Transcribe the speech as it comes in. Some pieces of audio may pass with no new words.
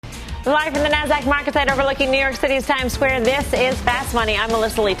Live from the NASDAQ market site overlooking New York City's Times Square, this is Fast Money. I'm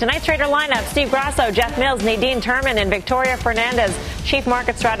Melissa Lee. Tonight's trader lineup: Steve Grasso, Jeff Mills, Nadine Turman, and Victoria Fernandez, Chief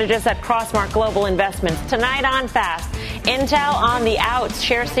Market Strategist at Crossmark Global Investments. Tonight on Fast, Intel on the outs,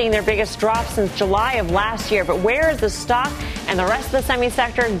 shares seeing their biggest drop since July of last year. But where is the stock and the rest of the semi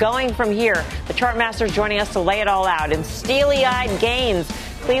sector going from here? The chart master is joining us to lay it all out. In steely-eyed gains,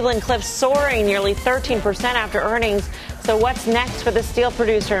 Cleveland Cliffs soaring nearly 13% after earnings. So what's next for the steel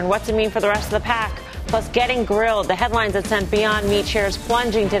producer, and what's it mean for the rest of the pack? Plus, getting grilled. The headlines that sent Beyond Meat shares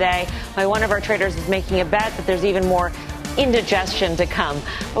plunging today. One of our traders is making a bet that there's even more indigestion to come.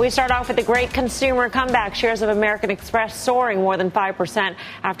 But we start off with a great consumer comeback. Shares of American Express soaring more than 5%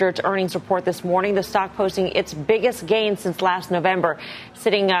 after its earnings report this morning. The stock posting its biggest gain since last November,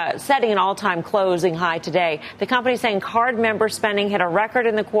 setting an all-time closing high today. The company saying card member spending hit a record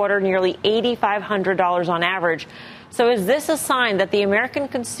in the quarter, nearly $8,500 on average. So is this a sign that the American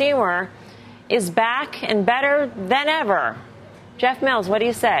consumer is back and better than ever? Jeff Mills, what do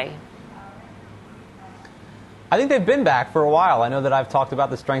you say? I think they've been back for a while. I know that I've talked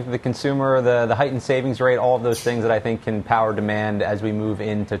about the strength of the consumer, the heightened savings rate, all of those things that I think can power demand as we move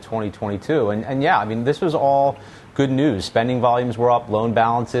into 2022. And yeah, I mean, this was all good news. Spending volumes were up, loan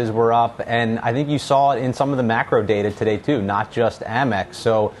balances were up, and I think you saw it in some of the macro data today too, not just Amex.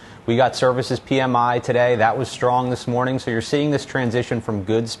 So we got services PMI today. That was strong this morning. So you're seeing this transition from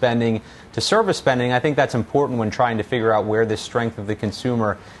goods spending to service spending. I think that's important when trying to figure out where this strength of the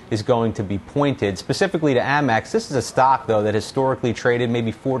consumer is going to be pointed. Specifically to Amex, this is a stock, though, that historically traded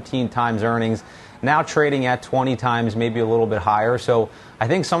maybe 14 times earnings, now trading at 20 times, maybe a little bit higher. So I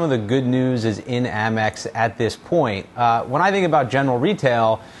think some of the good news is in Amex at this point. When I think about general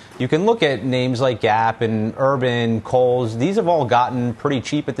retail, you can look at names like Gap and Urban, Kohl's. These have all gotten pretty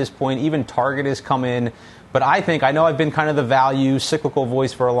cheap at this point. Even Target has come in. But I know I've been kind of the value cyclical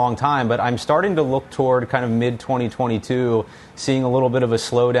voice for a long time, but I'm starting to look toward kind of mid-2022, seeing a little bit of a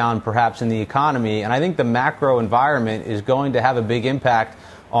slowdown perhaps in the economy. And I think the macro environment is going to have a big impact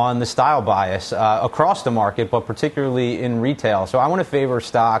on the style bias across the market, but particularly in retail. So I want to favor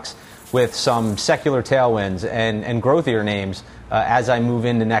stocks with some secular tailwinds and growthier names as I move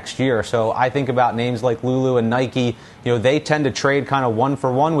into next year. So I think about names like Lulu and Nike. You know, they tend to trade kind of one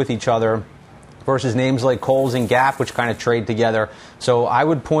for one with each other versus names like Kohl's and Gap, which kind of trade together. So I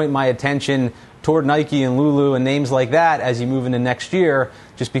would point my attention toward Nike and Lulu and names like that as you move into next year,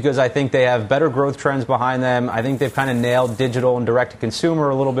 just because I think they have better growth trends behind them. I think they've kind of nailed digital and direct-to-consumer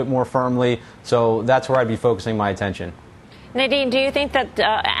a little bit more firmly. So that's where I'd be focusing my attention. Nadine, do you think that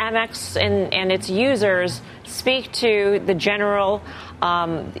Amex and its users speak to the general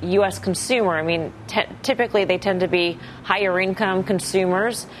U.S. consumer? I mean, typically they tend to be higher income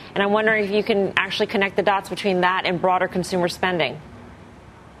consumers, and I'm wondering if you can actually connect the dots between that and broader consumer spending.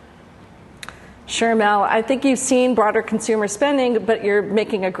 Sure, Mel. I think you've seen broader consumer spending, but you're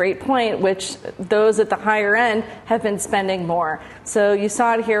making a great point, which those at the higher end have been spending more. So you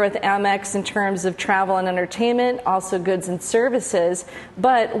saw it here with Amex in terms of travel and entertainment, also goods and services.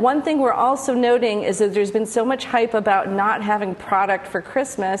 But one thing we're also noting is that there's been so much hype about not having product for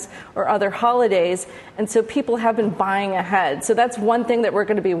Christmas or other holidays, and so people have been buying ahead. So that's one thing that we're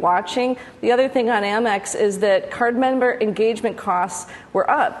going to be watching. The other thing on Amex is that card member engagement costs were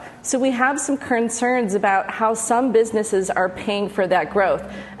up. So we have some concerns about how some businesses are paying for that growth.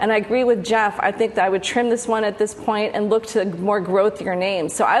 And I agree with Jeff. I think that I would trim this one at this point and look to more growthier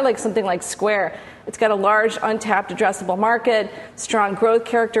names. So I like something like Square. It's got a large untapped addressable market, strong growth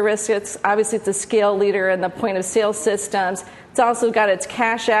characteristics. Obviously, it's a scale leader in the point of sale systems. It's also got its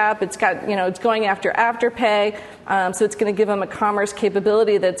Cash App. It's got, it's going after Afterpay. So it's going to give them a commerce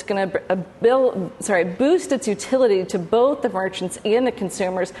capability that's going to boost its utility to both the merchants and the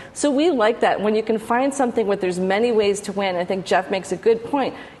consumers. So we like that. When you can find something where there's many ways to win, I think Jeff makes a good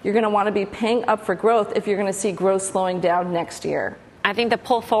point. You're going to want to be paying up for growth if you're going to see growth slowing down next year. I think the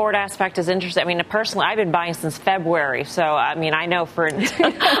pull forward aspect is interesting. I mean, personally, I've been buying since February. So, I mean, I know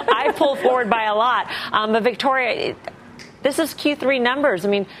I pull forward by a lot. But Victoria, this is Q3 numbers. I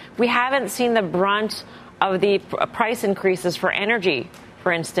mean, we haven't seen the brunt of the price increases for energy,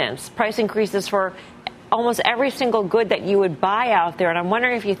 for instance, price increases for almost every single good that you would buy out there. And I'm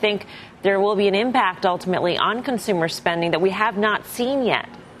wondering if you think there will be an impact ultimately on consumer spending that we have not seen yet.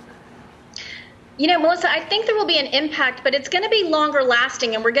 Melissa, I think there will be an impact, but it's going to be longer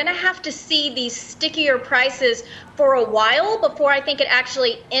lasting, and we're going to have to see these stickier prices for a while before I think it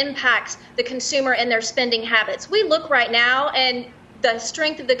actually impacts the consumer and their spending habits. We look right now, and the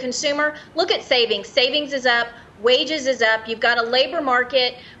strength of the consumer, look at savings. Savings is up. Wages is up. You've got a labor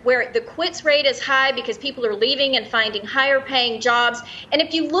market where the quits rate is high because people are leaving and finding higher paying jobs. And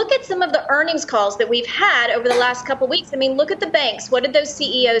if you look at some of the earnings calls that we've had over the last couple of weeks, I mean, look at the banks. What did those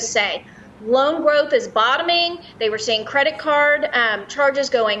CEOs say? Loan growth is bottoming. They were seeing credit card charges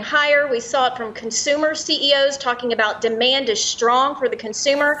going higher. We saw it from consumer CEOs talking about demand is strong for the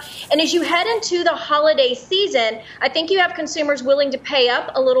consumer. And as you head into the holiday season, I think you have consumers willing to pay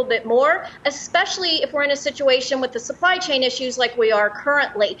up a little bit more, especially if we're in a situation with the supply chain issues like we are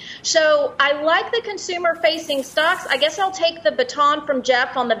currently. So I like the consumer-facing stocks. I guess I'll take the baton from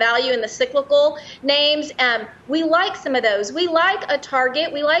Jeff on the value and the cyclical names. We like some of those. We like a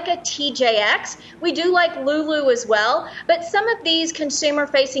Target. We like a TJ. We do like Lulu as well, but some of these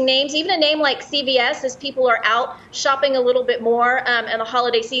consumer-facing names, even a name like CVS, as people are out shopping a little bit more in the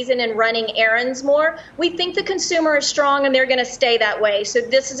holiday season and running errands more, we think the consumer is strong and they're going to stay that way. So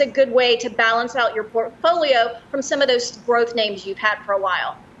this is a good way to balance out your portfolio from some of those growth names you've had for a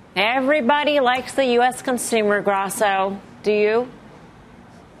while. Everybody likes the U.S. consumer, Grasso. Do you?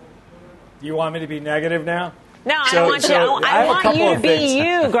 You want me to be negative now? No, I want you to be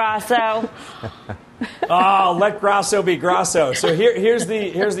you, Grasso. Oh, let Grasso be Grasso. So here's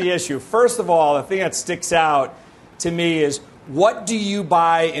the issue. First of all, the thing that sticks out to me is, what do you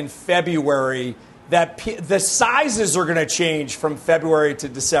buy in February that the sizes are going to change from February to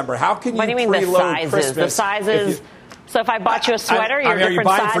December? How can you What do you mean the sizes? Christmas? The sizes. So if I bought you a sweater, you're a different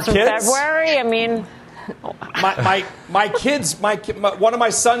size from February? I mean... My kids, one of my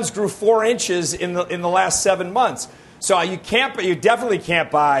sons grew 4 inches in the last 7 months. So you definitely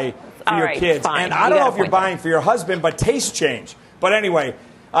can't buy for your kids. Fine. And I don't know if you're buying for your husband, but tastes change. But anyway,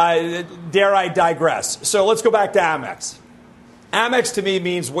 dare I digress? So let's go back to Amex. Amex to me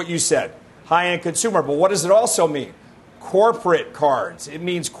means what you said, high-end consumer. But what does it also mean? Corporate cards. It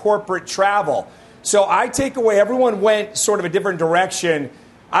means corporate travel. So I take away, everyone went sort of a different direction.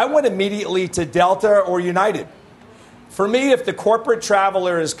 I went immediately to Delta or United. For me, if the corporate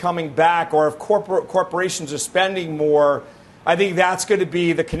traveler is coming back or if corporations are spending more, I think that's going to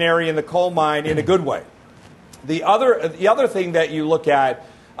be the canary in the coal mine in a good way. The other thing that you look at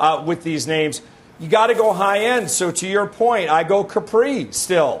with these names, you got to go high end. So to your point, I go Capri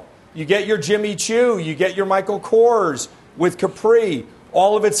still. You get your Jimmy Choo, you get your Michael Kors with Capri.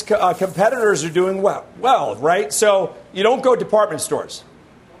 All of its competitors are doing well, right? So you don't go department stores.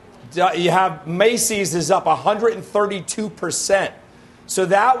 You have Macy's is up 132%. So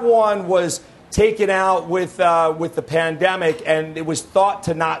that one was taken out with the pandemic, and it was thought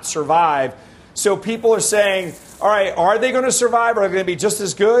to not survive. So people are saying, all right, are they going to survive? Are they going to be just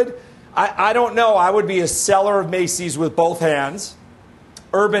as good? I don't know. I would be a seller of Macy's with both hands.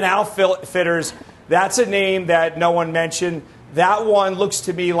 Urban Outfitters, that's a name that no one mentioned. That one looks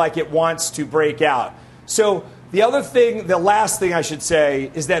to me like it wants to break out. So the last thing I should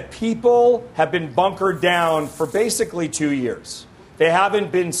say is that people have been bunkered down for basically 2 years. They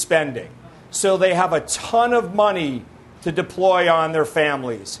haven't been spending. So they have a ton of money to deploy on their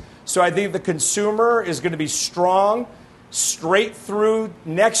families. So I think the consumer is going to be strong straight through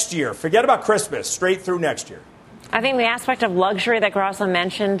next year. Forget about Christmas, straight through next year. I think the aspect of luxury that Grasso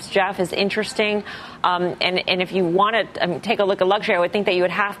mentioned, Jeff, is interesting. And if you want to take a look at luxury, I would think that you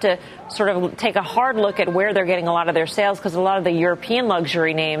would have to sort of take a hard look at where they're getting a lot of their sales, because a lot of the European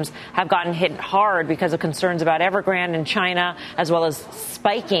luxury names have gotten hit hard because of concerns about Evergrande in China, as well as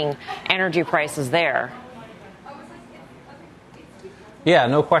spiking energy prices there. Yeah,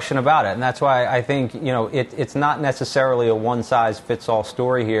 no question about it. And that's why I think, it's not necessarily a one-size-fits-all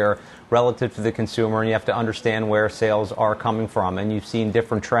story here relative to the consumer, and you have to understand where sales are coming from. And you've seen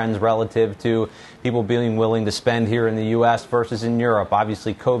different trends relative to people being willing to spend here in the U.S. versus in Europe.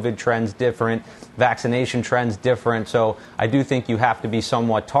 Obviously, COVID trends different, vaccination trends different. So I do think you have to be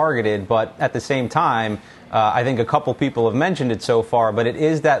somewhat targeted. But at the same time, I think a couple people have mentioned it so far, but it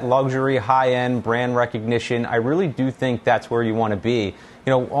is that luxury, high-end brand recognition. I really do think that's where you want to be.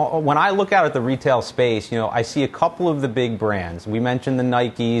 When I look out at the retail space, I see a couple of the big brands. We mentioned the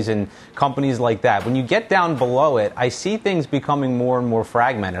Nikes and companies like that. When you get down below it, I see things becoming more and more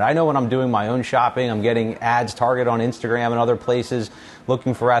fragmented. I know when I'm doing my own shopping, I'm getting ads, Target on Instagram and other places,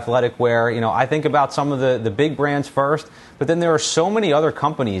 looking for athletic wear. I think about some of the big brands first, but then there are so many other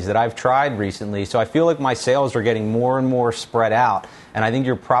companies that I've tried recently. So I feel like my sales are getting more and more spread out. And I think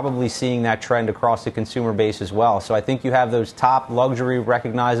you're probably seeing that trend across the consumer base as well. So I think you have those top luxury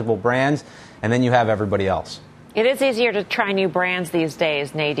recognizable brands, and then you have everybody else. It is easier to try new brands these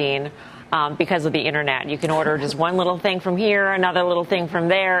days, Nadine. because of the internet. You can order just one little thing from here, another little thing from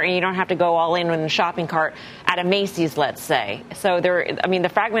there, and you don't have to go all in a shopping cart at a Macy's, let's say. So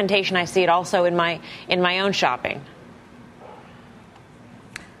the fragmentation, I see it also in my own shopping.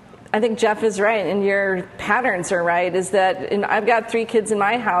 I think Jeff is right, and your patterns are right, is that I've got 3 kids in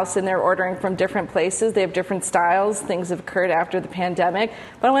my house, and they're ordering from different places. They have different styles. Things have occurred after the pandemic.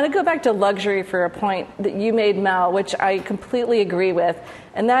 But I want to go back to luxury for a point that you made, Mel, which I completely agree with,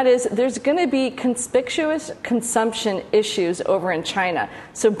 and that is there's going to be conspicuous consumption issues over in China.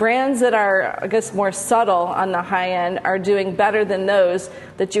 So brands that are, I guess, more subtle on the high end are doing better than those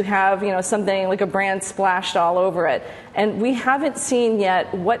that you have, something like a brand splashed all over it. And we haven't seen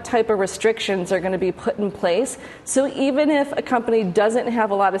yet what type of restrictions are going to be put in place. So even if a company doesn't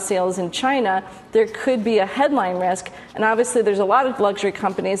have a lot of sales in China, there could be a headline risk. And obviously there's a lot of luxury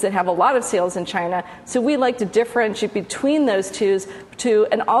companies that have a lot of sales in China. So we like to differentiate between those two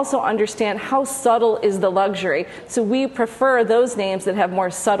and also understand how subtle is the luxury. So we prefer those names that have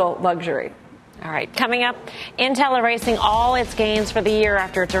more subtle luxury. All right, coming up, Intel erasing all its gains for the year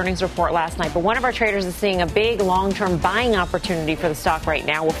after its earnings report last night. But one of our traders is seeing a big long-term buying opportunity for the stock right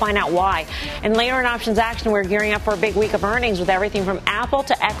now. We'll find out why. And later in options action, we're gearing up for a big week of earnings with everything from Apple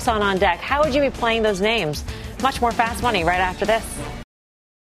to Exxon on deck. How would you be playing those names? Much more Fast Money right after this.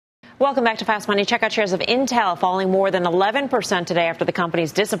 Welcome back to Fast Money. Check out shares of Intel falling more than 11% today after the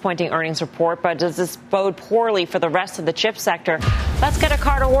company's disappointing earnings report. But does this bode poorly for the rest of the chip sector? Let's get a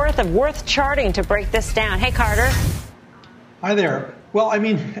Carter Worth of Worth Charting to break this down. Hey, Carter. Hi there. Well,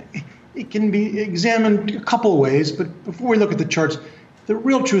 it can be examined a couple of ways. But before we look at the charts, the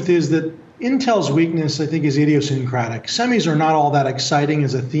real truth is that Intel's weakness, I think, is idiosyncratic. Semis are not all that exciting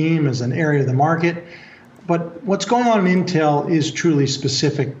as a theme, as an area of the market. But what's going on in Intel is truly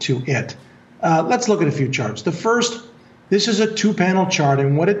specific to it. Let's look at a few charts. The first, this is a 2-panel chart,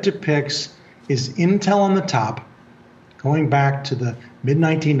 and what it depicts is Intel on the top, going back to the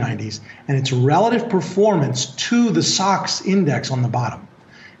mid-1990s, and its relative performance to the SOX index on the bottom.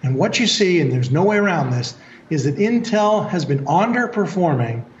 And what you see, and there's no way around this, is that Intel has been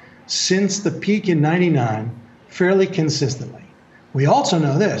underperforming since the peak in 99 fairly consistently. We also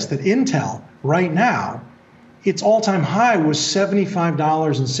know this, that Intel right now, its all-time high was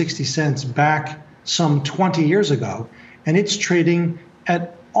 $75.60 back some 20 years ago, and it's trading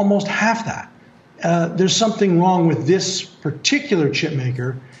at almost half that. There's something wrong with this particular chip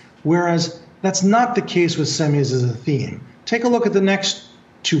maker, whereas that's not the case with semis as a theme. Take a look at the next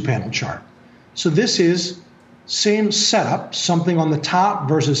 2-panel chart. So this is same setup, something on the top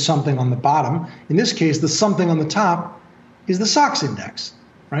versus something on the bottom. In this case, the something on the top is the SOX index,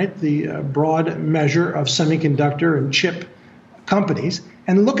 right? The broad measure of semiconductor and chip companies.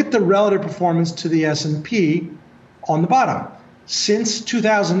 And look at the relative performance to the S&P on the bottom. Since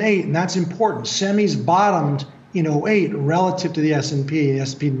 2008, and that's important, semis bottomed in 2008 relative to the S&P. The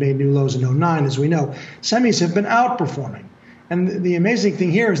S&P made new lows in 2009, as we know. Semis have been outperforming. And the amazing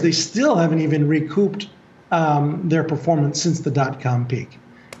thing here is they still haven't even recouped their performance since the dot-com peak.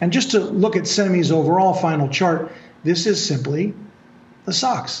 And just to look at semis overall final chart, this is simply the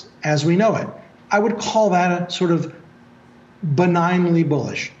SOX as we know it. I would call that a sort of benignly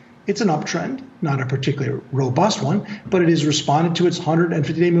bullish. It's an uptrend, not a particularly robust one, but it has responded to its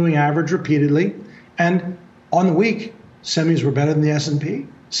 150-day moving average repeatedly. And on the week, semis were better than the S&P.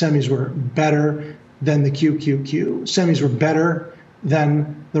 Semis were better than the QQQ. Semis were better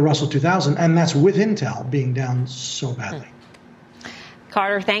than the Russell 2000, and that's with Intel being down so badly.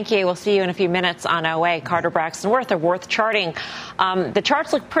 Carter, thank you. We'll see you in a few minutes on OA. Carter Braxton Worth of Worth Charting. The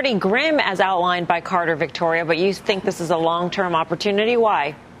charts look pretty grim as outlined by Carter, Victoria, but you think this is a long-term opportunity.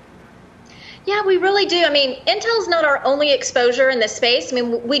 Why? Yeah, we really do. Intel's not our only exposure in this space.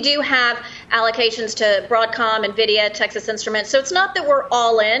 We do have allocations to Broadcom, NVIDIA, Texas Instruments. So it's not that we're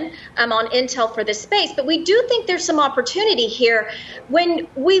all in on Intel for this space, but we do think there's some opportunity here. When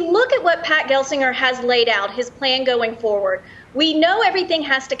we look at what Pat Gelsinger has laid out, his plan going forward, we know everything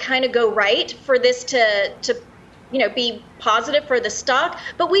has to kind of go right for this to be positive for the stock,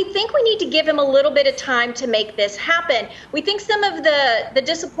 but we think we need to give him a little bit of time to make this happen. We think some of the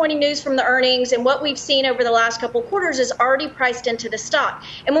disappointing news from the earnings and what we've seen over the last couple of quarters is already priced into the stock.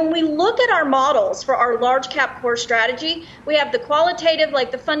 And when we look at our models for our large cap core strategy, we have the qualitative,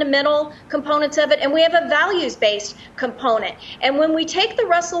 like the fundamental components of it, and we have a values-based component. And when we take the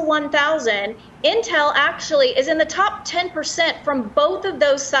Russell 1000 Intel actually is in the top 10% from both of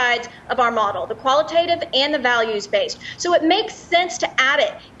those sides of our model, the qualitative and the values-based. So it makes sense to add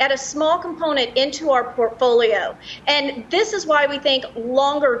it at a small component into our portfolio. And this is why we think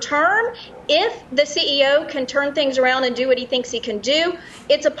longer term, if the CEO can turn things around and do what he thinks he can do,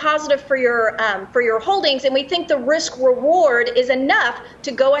 it's a positive for your holdings. And we think the risk reward is enough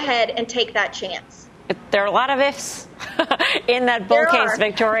to go ahead and take that chance. There are a lot of ifs in that bull case,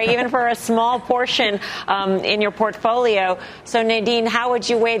 Victoria, even for a small portion in your portfolio. So, Nadine, how would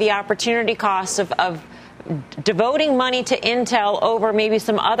you weigh the opportunity cost of devoting money to Intel over maybe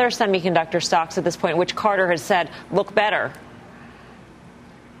some other semiconductor stocks at this point, which Carter has said look better?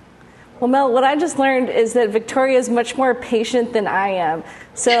 Well, Mel, what I just learned is that Victoria is much more patient than I am.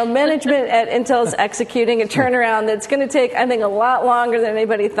 So management at Intel is executing a turnaround that's going to take, I think, a lot longer than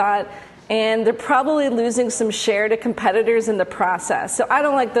anybody thought. And they're probably losing some share to competitors in the process. So I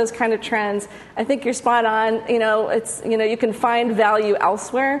don't like those kind of trends. I think you're spot on. You can find value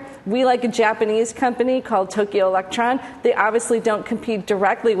elsewhere. We like a Japanese company called Tokyo Electron. They obviously don't compete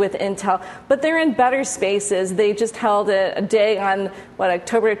directly with Intel, but they're in better spaces. They just held a day on,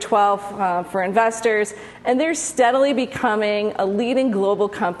 October 12th for investors. And they're steadily becoming a leading global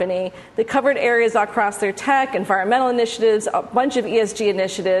company. They covered areas across their tech, environmental initiatives, a bunch of ESG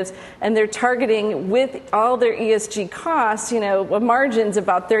initiatives, and they're targeting, with all their ESG costs, margins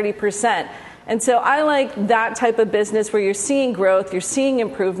about 30%. And so I like that type of business where you're seeing growth, you're seeing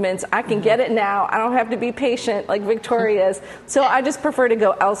improvements. I can get it now. I don't have to be patient like Victoria is. So I just prefer to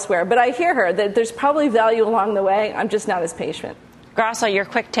go elsewhere. But I hear her that there's probably value along the way. I'm just not as patient. Grasso, your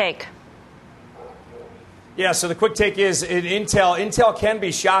quick take. Yeah, so the quick take is in Intel. Intel can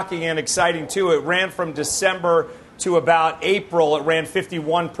be shocking and exciting, too. It ran from December to about April. It ran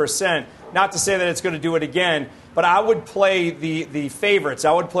 51%. Not to say that it's going to do it again, but I would play the favorites.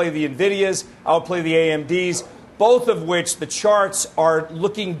 I would play the NVIDIAs. I would play the AMDs, both of which the charts are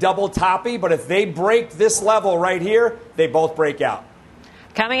looking double toppy. But if they break this level right here, they both break out.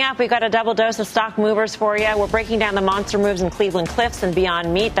 Coming up, we've got a double dose of stock movers for you. We're breaking down the monster moves in Cleveland Cliffs and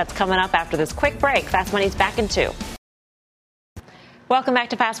Beyond Meat. That's coming up after this quick break. Fast Money's back in 2. Welcome back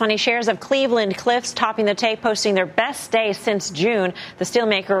to Fast Money. Shares of Cleveland Cliffs topping the tape, posting their best day since June. The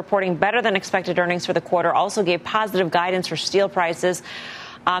steelmaker reporting better than expected earnings for the quarter, also gave positive guidance for steel prices.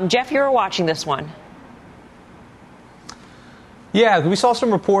 Jeff, you were watching this one. Yeah, we saw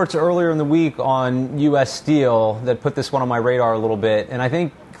some reports earlier in the week on U.S. Steel that put this one on my radar a little bit. And I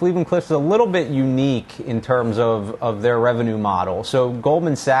think Cleveland Cliffs is a little bit unique in terms of their revenue model. So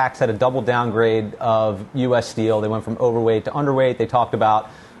Goldman Sachs had a double downgrade of U.S. Steel. They went from overweight to underweight. They talked about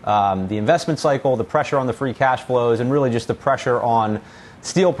the investment cycle, the pressure on the free cash flows, and really just the pressure on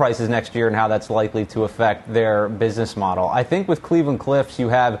steel prices next year and how that's likely to affect their business model. I think with Cleveland Cliffs, you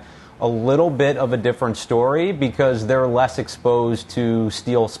have a little bit of a different story because they're less exposed to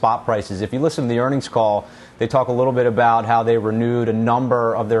steel spot prices. If you listen to the earnings call, they talk a little bit about how they renewed a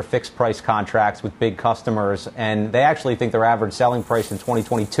number of their fixed price contracts with big customers, and they actually think their average selling price in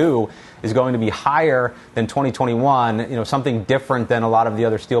 2022 is going to be higher than 2021, something different than a lot of the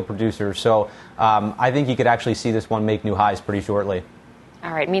other steel producers. So I think you could actually see this one make new highs pretty shortly.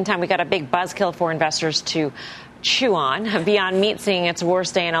 All right. Meantime, we got a big buzzkill for investors to chew on. Beyond Meat seeing its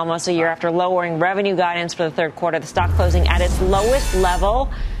worst day in almost a year after lowering revenue guidance for the third quarter. The stock closing at its lowest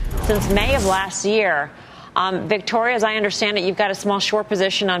level since May of last year. Victoria, as I understand it, you've got a small short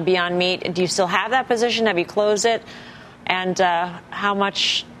position on Beyond Meat. Do you still have that position? Have you closed it? And how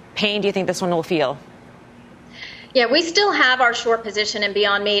much pain do you think this one will feel? Yeah, we still have our short position in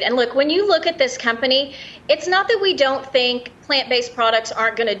Beyond Meat. And look, when you look at this company, it's not that we don't think plant-based products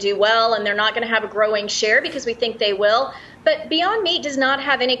aren't going to do well and they're not going to have a growing share, because we think they will. But Beyond Meat does not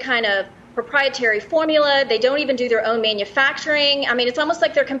have any kind of proprietary formula. They don't even do their own manufacturing. I mean, it's almost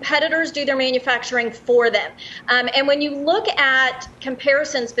like their competitors do their manufacturing for them. And when you look at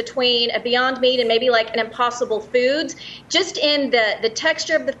comparisons between a Beyond Meat and maybe like an Impossible Foods, just in the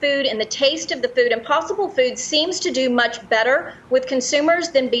texture of the food and the taste of the food, Impossible Foods seems to do much better with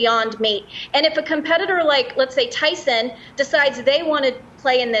consumers than Beyond Meat. And if a competitor like, let's say, Tyson decides they want to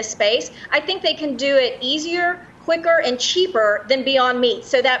play in this space, I think they can do it easier, quicker, and cheaper than Beyond Meat.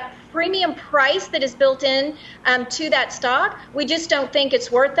 So that premium price that is built in to that stock, we just don't think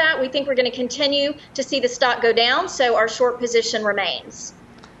it's worth that. We think we're going to continue to see the stock go down, so our short position remains.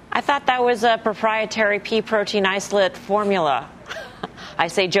 I thought that was a proprietary pea protein isolate formula. I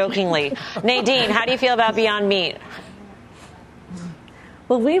say jokingly. Nadine, how do you feel about Beyond Meat?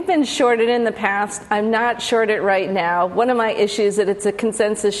 Well, we've been shorted in the past. I'm not shorted right now. One of my issues is that it's a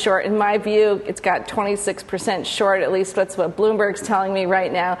consensus short. In my view, it's got 26% short, at least that's what Bloomberg's telling me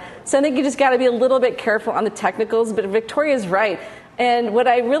right now. So I think you just got to be a little bit careful on the technicals, but Victoria's right. And what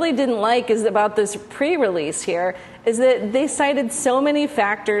I really didn't like is about this pre-release here is that they cited so many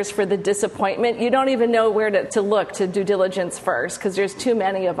factors for the disappointment. You don't even know where to look to due diligence first because there's too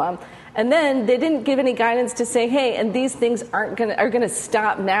many of them. And then they didn't give any guidance to say, hey, and these things are going to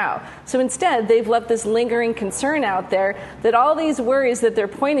stop now. So instead, they've left this lingering concern out there that all these worries that they're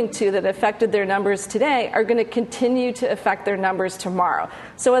pointing to that affected their numbers today are going to continue to affect their numbers tomorrow.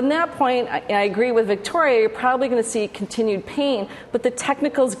 So at that point, I agree with Victoria, you're probably going to see continued pain, but the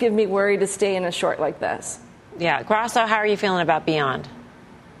technicals give me worry to stay in a short like this. Yeah. Grasso, how are you feeling about Beyond?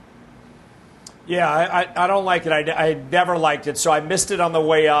 Yeah, I don't like it. I never liked it, so I missed it on the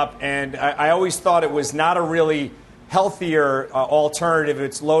way up, and I always thought it was not a really healthier alternative.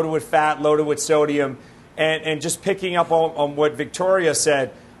 It's loaded with fat, loaded with sodium, and just picking up on what Victoria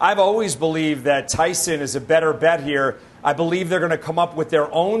said, I've always believed that Tyson is a better bet here. I believe they're going to come up with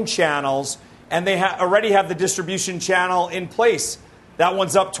their own channels, and they already have the distribution channel in place. That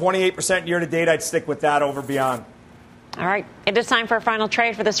one's up 28% year-to-date. I'd stick with that over Beyond. All right. It is time for a final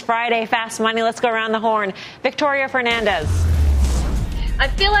trade for this Friday Fast Money. Let's go around the horn. Victoria Fernandez. I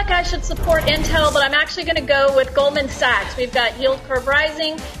feel like I should support Intel, but I'm actually going to go with Goldman Sachs. We've got yield curve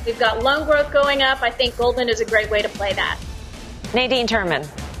rising. We've got loan growth going up. I think Goldman is a great way to play that. Nadine Turman.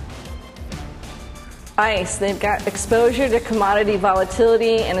 ICE, they've got exposure to commodity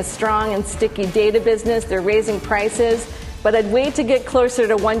volatility and a strong and sticky data business. They're raising prices, but I'd wait to get closer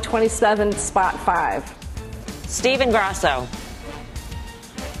to 127.5. Stephen Grasso.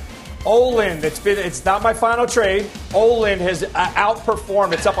 Olin, it's not my final trade. Olin has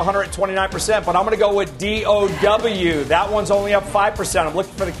outperformed. It's up 129%, but I'm going to go with DOW. That one's only up 5%. I'm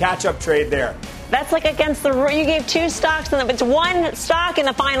looking for the catch-up trade there. That's like against the rule. You gave two stocks, and it's one stock in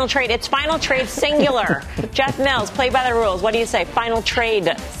the final trade. It's final trade singular. Jeff Mills, play by the rules. What do you say? Final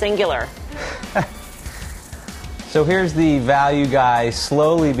trade singular. So here's the value guy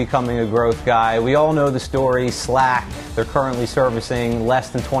slowly becoming a growth guy. We all know the story. Slack, they're currently servicing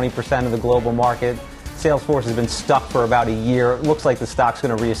less than 20% of the global market. Salesforce has been stuck for about a year. It looks like the stock's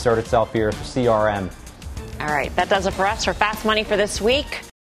going to reassert itself here for CRM. All right, that does it for us for Fast Money for this week.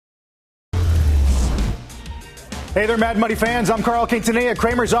 Hey there, Mad Money fans. I'm Carl Quintanilla.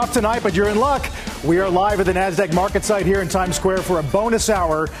 Kramer's off tonight, but you're in luck. We are live at the NASDAQ market site here in Times Square for a bonus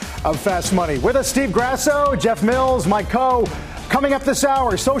hour of Fast Money. With us, Steve Grasso, Jeff Mills, Mike Coe. Coming up this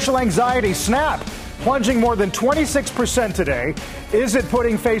hour, social anxiety, Snap, plunging more than 26% today. Is it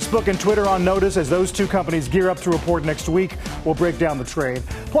putting Facebook and Twitter on notice as those two companies gear up to report next week? We'll break down the trade.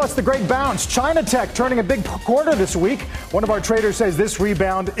 Plus, the great bounce. China Tech turning a big quarter this week. One of our traders says this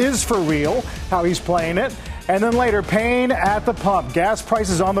rebound is for real, how he's playing it. And then later, pain at the pump. Gas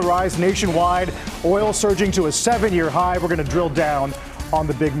prices on the rise nationwide. Oil surging to a 7-year high. We're going to drill down on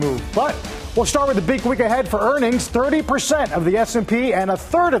the big move. But we'll start with the big week ahead for earnings. 30% of the S&P and a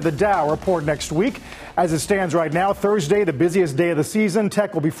third of the Dow report next week. As it stands right now, Thursday, the busiest day of the season.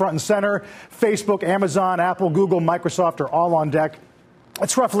 Tech will be front and center. Facebook, Amazon, Apple, Google, Microsoft are all on deck.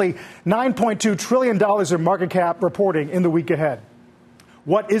 It's roughly $9.2 trillion in market cap reporting in the week ahead.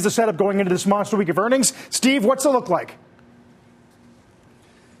 What is the setup going into this monster week of earnings? Steve, what's it look like?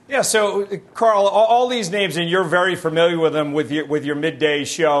 Yeah, so, Carl, all these names, and you're very familiar with them with your midday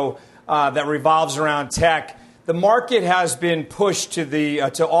show that revolves around tech. The market has been pushed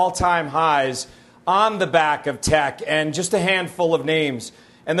to all-time highs on the back of tech and just a handful of names.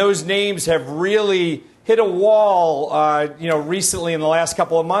 And those names have really hit a wall, recently in the last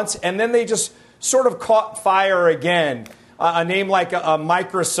couple of months, and then they just sort of caught fire again. A name like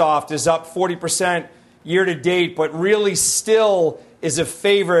Microsoft is up 40% year to date, but really still is a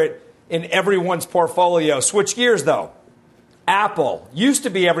favorite in everyone's portfolio. Switch gears, though. Apple used to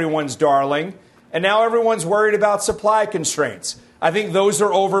be everyone's darling, and now everyone's worried about supply constraints. I think those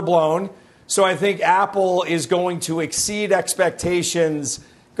are overblown. So I think Apple is going to exceed expectations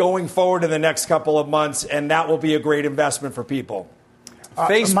going forward in the next couple of months, and that will be a great investment for people.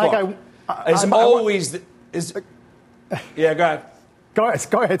 Facebook Mike, Yeah, go ahead.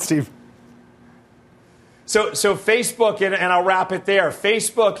 Go ahead, Steve. So Facebook, and I'll wrap it there.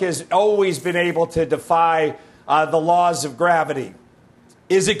 Facebook has always been able to defy the laws of gravity.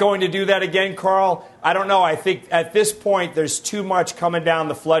 Is it going to do that again, Carl? I don't know. I think at this point there's too much coming down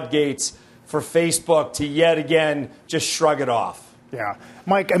the floodgates for Facebook to yet again just shrug it off. Yeah.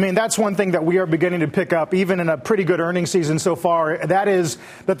 Mike, I mean, that's one thing that we are beginning to pick up, even in a pretty good earnings season so far. That is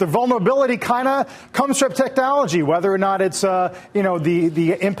that the vulnerability kind of comes from technology, whether or not it's,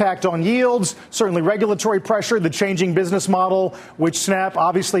 the impact on yields, certainly regulatory pressure, the changing business model, which Snap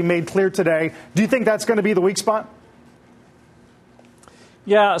obviously made clear today. Do you think that's going to be the weak spot?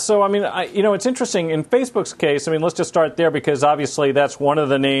 Yeah, so, I mean, it's interesting. In Facebook's case, I mean, let's just start there because obviously that's one of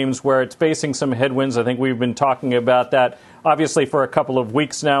the names where it's facing some headwinds. I think we've been talking about that, obviously, for a couple of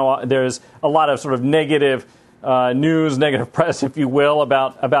weeks now. There's a lot of sort of negative news, negative press, if you will,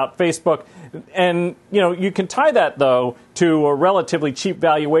 about Facebook. And, you can tie that, though, to a relatively cheap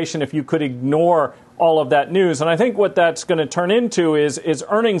valuation if you could ignore all of that news. And I think what that's going to turn into is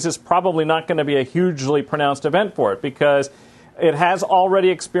earnings is probably not going to be a hugely pronounced event for it because it has already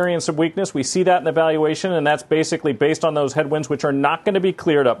experienced some weakness. We see that in the valuation, and that's basically based on those headwinds, which are not going to be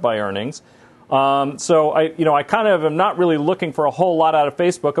cleared up by earnings. So I kind of am not really looking for a whole lot out of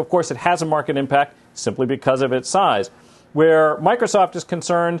Facebook. Of course, it has a market impact simply because of its size. Where Microsoft is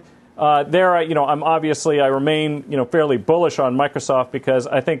concerned, I remain fairly bullish on Microsoft because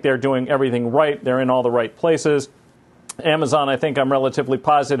I think they're doing everything right. They're in all the right places. Amazon, I think I'm relatively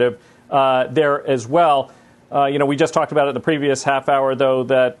positive there as well. We just talked about it in the previous half hour, though,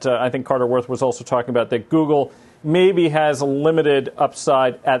 that I think Carter Worth was also talking about that Google maybe has a limited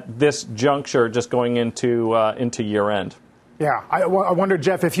upside at this juncture just going into year end. Yeah, I wonder,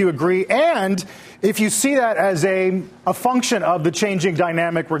 Jeff, if you agree and if you see that as a function of the changing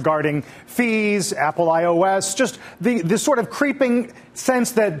dynamic regarding fees, Apple iOS, just the sort of creeping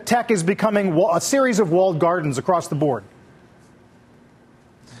sense that tech is becoming a series of walled gardens across the board.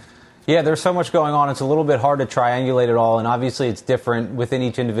 Yeah, there's so much going on. It's a little bit hard to triangulate it all, and obviously it's different within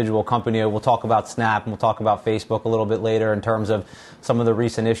each individual company. We'll talk about Snap and we'll talk about Facebook a little bit later in terms of some of the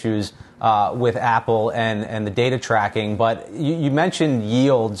recent issues with Apple and the data tracking. But you mentioned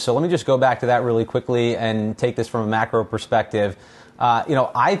yield, so let me just go back to that really quickly and take this from a macro perspective.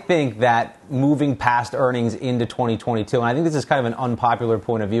 I think that moving past earnings into 2022, and I think this is kind of an unpopular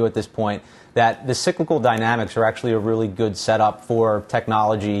point of view at this point, that the cyclical dynamics are actually a really good setup for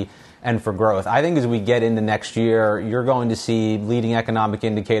technology and for growth. I think as we get into next year, you're going to see leading economic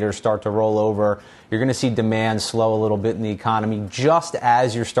indicators start to roll over. You're going to see demand slow a little bit in the economy, just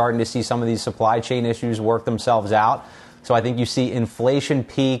as you're starting to see some of these supply chain issues work themselves out. So I think you see inflation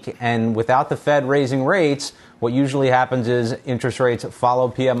peak, and without the Fed raising rates, what usually happens is interest rates follow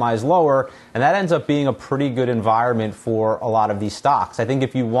PMIs lower, and that ends up being a pretty good environment for a lot of these stocks. I think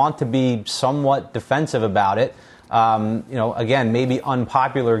if you want to be somewhat defensive about it, again, maybe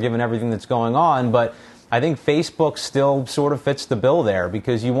unpopular given everything that's going on, but I think Facebook still sort of fits the bill there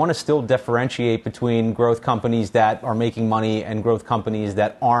because you want to still differentiate between growth companies that are making money and growth companies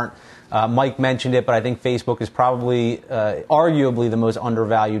that aren't. Mike mentioned it, but I think Facebook is probably arguably the most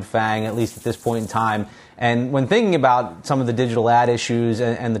undervalued FANG, at least at this point in time. And when thinking about some of the digital ad issues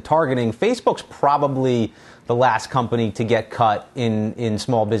and the targeting, Facebook's probably the last company to get cut in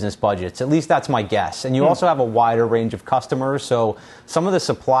small business budgets. At least that's my guess. And you also have a wider range of customers. So some of the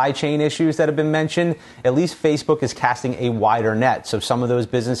supply chain issues that have been mentioned, at least Facebook is casting a wider net. So some of those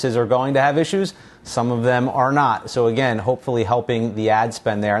businesses are going to have issues. Some of them are not. So again, hopefully helping the ad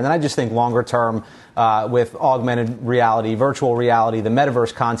spend there. And then I just think longer term with augmented reality, virtual reality, the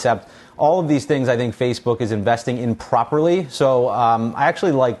metaverse concept, all of these things I think Facebook is investing in properly. So I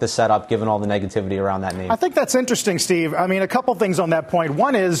actually like the setup given all the negativity around that name. I think that's interesting, Steve. I mean, a couple things on that point.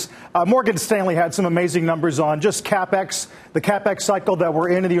 One is Morgan Stanley had some amazing numbers on just CapEx, the CapEx cycle that we're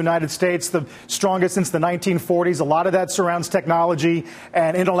in the United States, the strongest since the 1940s. A lot of that surrounds technology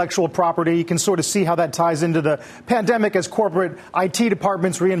and intellectual property. You can sort of see how that ties into the pandemic as corporate IT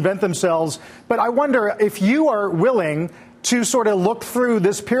departments reinvent themselves. But I wonder if you are willing to sort of look through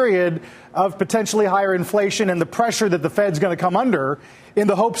this period of potentially higher inflation and the pressure that the Fed's going to come under in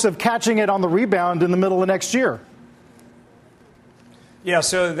the hopes of catching it on the rebound in the middle of next year? Yeah,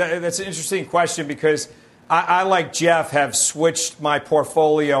 so that's an interesting question because I, like Jeff, have switched my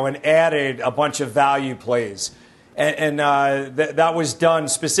portfolio and added a bunch of value plays. And that was done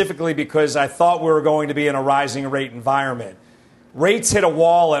specifically because I thought we were going to be in a rising rate environment. Rates hit a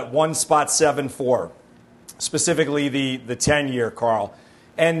wall at 1.74. Specifically the 10-year, Carl.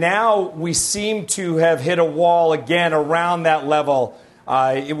 And now we seem to have hit a wall again around that level.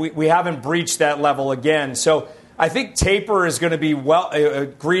 We haven't breached that level again. So I think taper is going to be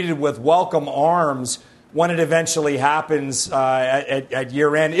greeted with welcome arms when it eventually happens at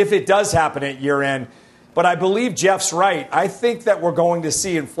year end, if it does happen at year end. But I believe Jeff's right. I think that we're going to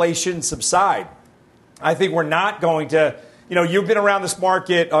see inflation subside. I think we're not going to... you've been around this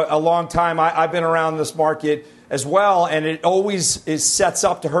market a long time. I've been around this market as well, and it always sets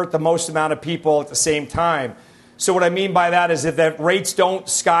up to hurt the most amount of people at the same time. So what I mean by that is if the rates don't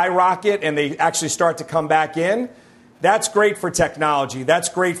skyrocket and they actually start to come back in, that's great for technology. That's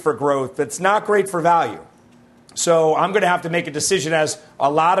great for growth. That's not great for value. So I'm going to have to make a decision, as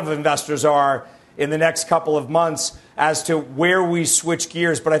a lot of investors are, in the next couple of months as to where we switch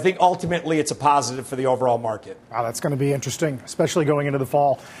gears. But I think ultimately it's a positive for the overall market. Wow, that's going to be interesting, especially going into the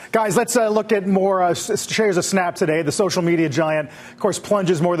fall. Guys, let's look at more shares of Snap today. The social media giant, of course,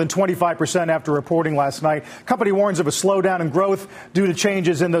 plunges more than 25% after reporting last night. Company warns of a slowdown in growth due to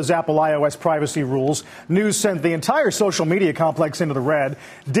changes in those Apple iOS privacy rules. News sent the entire social media complex into the red.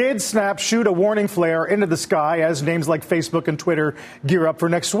 Did Snap shoot a warning flare into the sky as names like Facebook and Twitter gear up for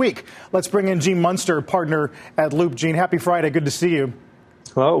next week? Let's bring in Gene Munster, partner at Loop. Gene, happy Friday. Good to see you.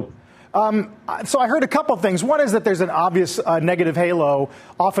 Hello. So I heard a couple of things. One is that there's an obvious negative halo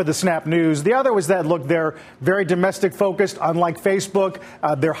off of the Snap news. The other was that, look, they're very domestic focused, unlike Facebook.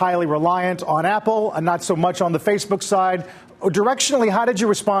 They're highly reliant on Apple and not so much on the Facebook side. Directionally, how did you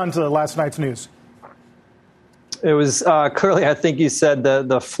respond to last night's news? It was clearly, I think you said,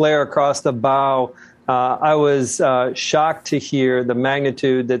 the flare across the bow. I was shocked to hear the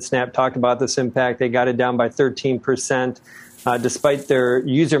magnitude that Snap talked about this impact. They got it down by 13%, despite their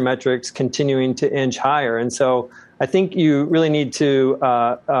user metrics continuing to inch higher. And so I think you really need to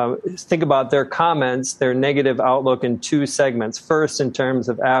think about their comments, their negative outlook in two segments. First, in terms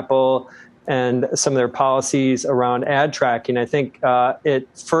of Apple and some of their policies around ad tracking. I think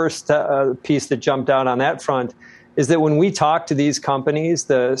first piece that jumped out on that front is that when we talk to these companies,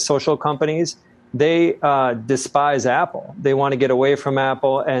 the social companies, they despise Apple. They want to get away from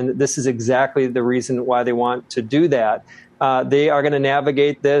Apple, and this is exactly the reason why they want to do that. They are going to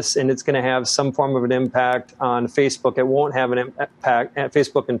navigate this, and it's going to have some form of an impact on Facebook. It won't have an impact at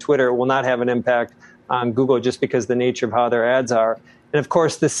Facebook and Twitter. It will not have an impact on Google just because of the nature of how their ads are. And of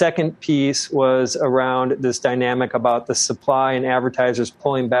course, the second piece was around this dynamic about the supply and advertisers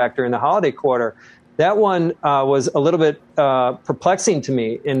pulling back during the holiday quarter. That one was a little bit perplexing to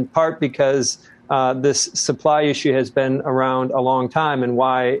me, in part because this supply issue has been around a long time, and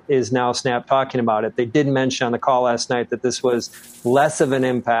why is now Snap talking about it? They did mention on the call last night that this was less of an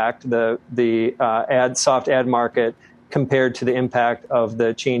impact, the soft ad market, compared to the impact of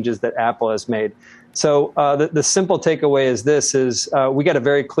the changes that Apple has made. So the simple takeaway is this: we got a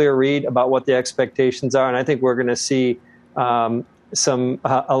very clear read about what the expectations are, and I think we're going to see a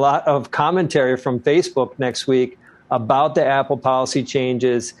lot of commentary from Facebook next week about the Apple policy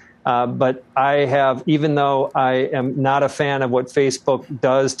changes. But even though I am not a fan of what Facebook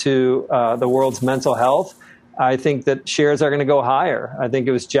does to the world's mental health, I think that shares are going to go higher. I think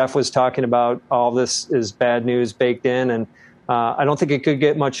Jeff was talking about all this is bad news baked in, and I don't think it could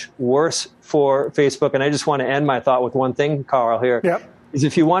get much worse for Facebook. And I just want to end my thought with one thing, Carl, here. Yep. Is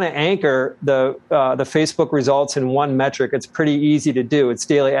if you want to anchor the Facebook results in one metric, it's pretty easy to do. It's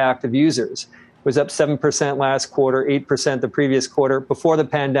daily active users. It was up 7% last quarter, 8% the previous quarter. Before the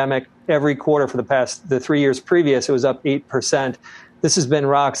pandemic, every quarter for the 3 years previous, it was up 8%. This has been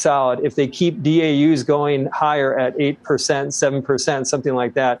rock solid. If they keep DAUs going higher at 8%, 7%, something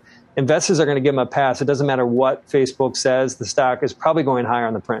like that, investors are going to give them a pass. It doesn't matter what Facebook says. The stock is probably going higher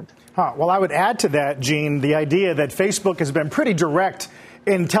on the print. Well, I would add to that, Gene, the idea that Facebook has been pretty direct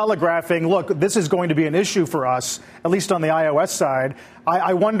in telegraphing, look, this is going to be an issue for us, at least on the iOS side.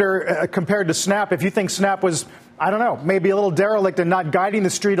 I wonder, compared to Snap, if you think Snap was, I don't know, maybe a little derelict in not guiding the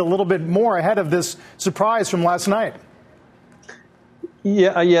street a little bit more ahead of this surprise from last night.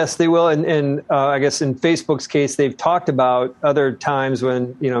 Yeah, yes, they will. And I guess in Facebook's case, they've talked about other times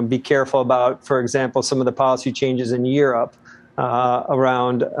when, be careful about, for example, some of the policy changes in Europe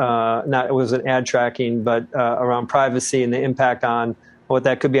around, it wasn't ad tracking, but around privacy and the impact on what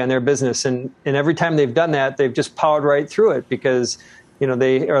that could be on their business. And every time they've done that, they've just powered right through it because,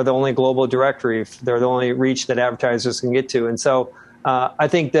 they are the only global directory. They're the only reach that advertisers can get to. And so I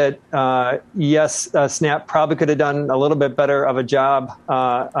think that, yes, Snap probably could have done a little bit better of a job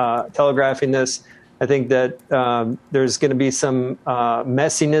telegraphing this. I think that there's going to be some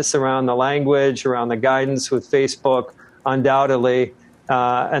messiness around the language, around the guidance with Facebook, undoubtedly.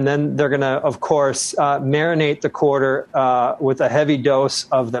 And then they're going to, of course, marinate the quarter with a heavy dose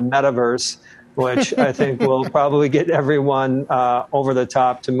of the metaverse, which I think will probably get everyone over the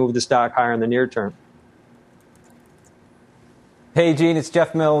top to move the stock higher in the near term. Hey, Gene, it's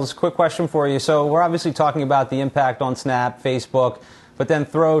Jeff Mills. Quick question for you. So we're obviously talking about the impact on Snap, Facebook, but then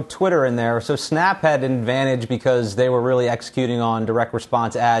throw Twitter in there. So Snap had an advantage because they were really executing on direct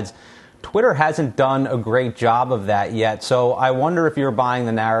response ads. Twitter hasn't done a great job of that yet. So I wonder if you're buying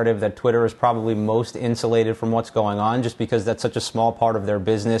the narrative that Twitter is probably most insulated from what's going on just because that's such a small part of their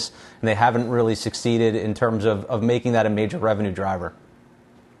business and they haven't really succeeded in terms of making that a major revenue driver.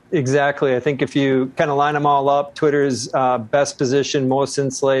 Exactly. I think if you kind of line them all up, Twitter's best position, most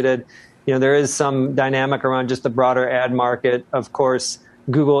insulated. There is some dynamic around just the broader ad market. Of course,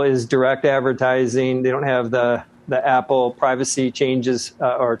 Google is direct advertising. They don't have the Apple privacy changes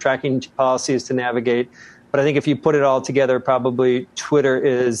or tracking policies to navigate. But I think if you put it all together, probably Twitter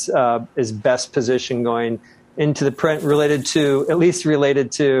is best positioned going into the print related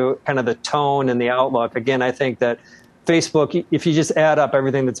to kind of the tone and the outlook. Again, I think that Facebook, if you just add up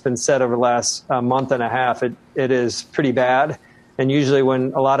everything that's been said over the last month and a half, it is pretty bad. And usually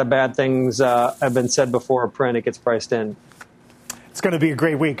when a lot of bad things have been said before print, it gets priced in. It's going to be a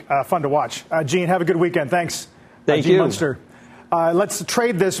great week. Fun to watch. Gene, have a good weekend. Thanks. Thank Gene you. Munster. Let's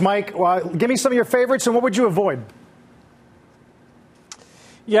trade this, Mike. Give me some of your favorites, and what would you avoid?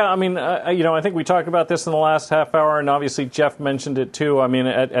 Yeah, I mean, I think we talked about this in the last half hour, and obviously Jeff mentioned it too. I mean,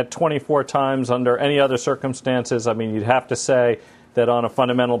 at 24 times under any other circumstances, I mean, you'd have to say that on a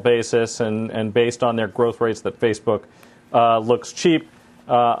fundamental basis and based on their growth rates that Facebook looks cheap.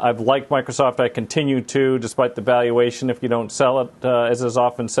 I've liked Microsoft. I continue to, despite the valuation. If you don't sell it, as is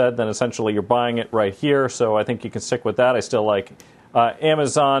often said, then essentially you're buying it right here. So I think you can stick with that. I still like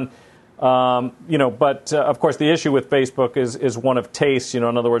Amazon. But of course, the issue with Facebook is one of taste. In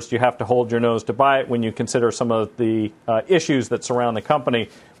other words, you have to hold your nose to buy it when you consider some of the issues that surround the company.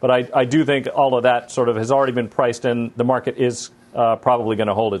 But I do think all of that sort of has already been priced in. The market is probably going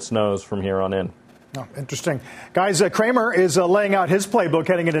to hold its nose from here on in. Oh, interesting. Guys, Kramer is laying out his playbook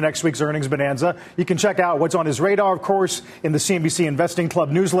heading into next week's earnings bonanza. You can check out what's on his radar, of course, in the CNBC Investing Club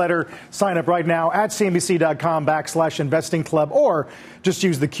newsletter. Sign up right now at cnbc.com/investing club or just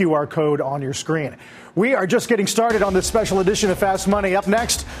use the QR code on your screen. We are just getting started on this special edition of Fast Money. Up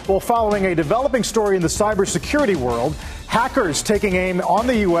next, we're following a developing story in the cybersecurity world. Hackers taking aim on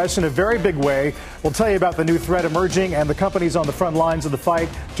the U.S. in a very big way. We'll tell you about the new threat emerging and the companies on the front lines of the fight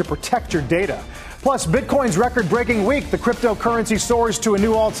to protect your data. Plus, Bitcoin's record-breaking week. The cryptocurrency soars to a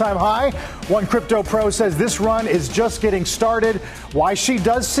new all-time high. One crypto pro says this run is just getting started. Why she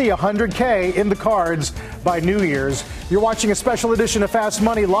does see 100K in the cards by New Year's. You're watching a special edition of Fast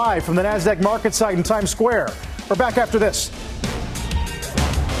Money live from the NASDAQ market site in Times Square. We're back after this.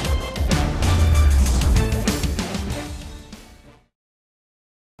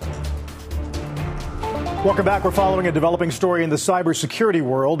 Welcome back. We're following a developing story in the cybersecurity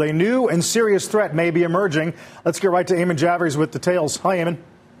world. A new and serious threat may be emerging. Let's get right to Eamon Javers with details. Hi, Eamon.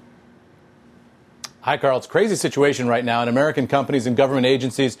 Hi, Carl. It's a crazy situation right now, and American companies and government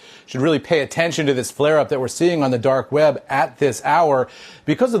agencies should really pay attention to this flare-up that we're seeing on the dark web at this hour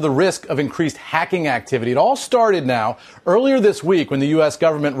because of the risk of increased hacking activity. It all started now earlier this week when the U.S.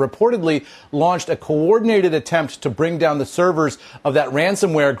 government reportedly launched a coordinated attempt to bring down the servers of that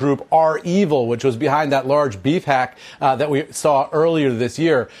ransomware group REvil, which was behind that large beef hack that we saw earlier this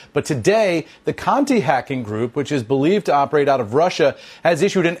year. But today, the Conti hacking group, which is believed to operate out of Russia, has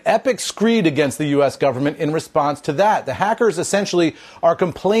issued an epic screed against the U.S. government in response to that. The hackers essentially are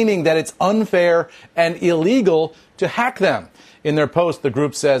complaining that it's unfair and illegal to hack them. In their post, the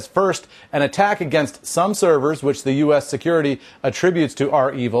group says, first, an attack against some servers, which the U.S. security attributes to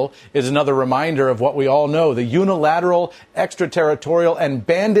REvil, is another reminder of what we all know, the unilateral, extraterritorial, and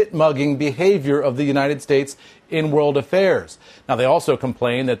bandit mugging behavior of the United States in world affairs. Now, they also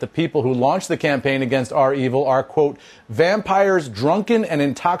complain that the people who launched the campaign against REvil are, quote, vampires drunken and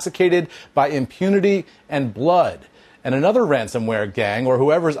intoxicated by impunity and blood. And another ransomware gang, or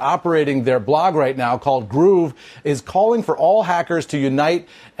whoever's operating their blog right now called Groove, is calling for all hackers to unite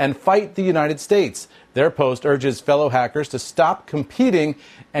and fight the United States. Their post urges fellow hackers to stop competing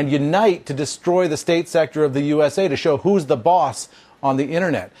and unite to destroy the state sector of the USA to show who's the boss on the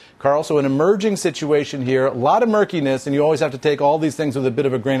internet. Carl, so an emerging situation here, a lot of murkiness, and you always have to take all these things with a bit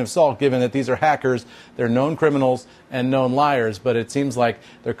of a grain of salt, given that these are hackers, they're known criminals and known liars, but it seems like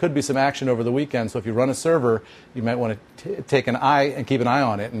there could be some action over the weekend. So if you run a server, you might want to take an eye and keep an eye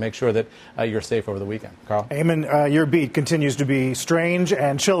on it and make sure that you're safe over the weekend. Carl? Eamon, your beat continues to be strange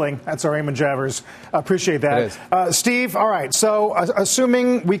and chilling. That's our Eamon Javers. Appreciate that. It is. Steve, all right. So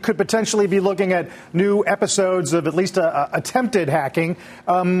assuming we could potentially be looking at new episodes of at least attempted hacking,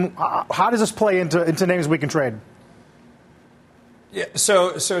 how does this play into names we can trade? Yeah,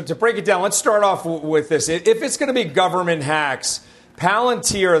 so to break it down, let's start off with this. If it's going to be government hacks,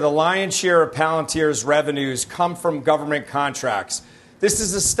 Palantir, the lion's share of Palantir's revenues come from government contracts. This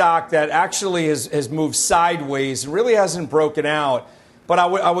is a stock that actually has moved sideways and really hasn't broken out but I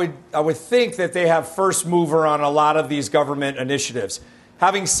would think that they have first mover on a lot of these government initiatives.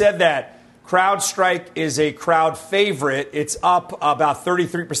 Having said that, CrowdStrike is a crowd favorite. It's up about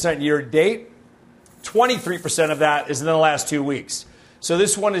 33% year to date. 23% of that is in the last 2 weeks. So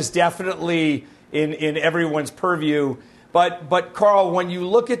this one is definitely in everyone's purview. But Carl, when you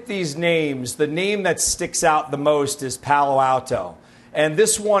look at these names, the name that sticks out the most is Palo Alto. And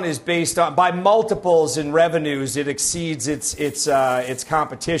this one is based on, by multiples in revenues, it exceeds its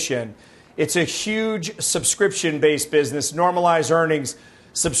competition. It's a huge subscription-based business. Normalized earnings,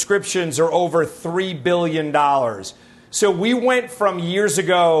 subscriptions are over $3 billion. So we went from years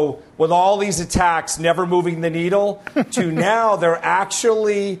ago with all these attacks never moving the needle to now they're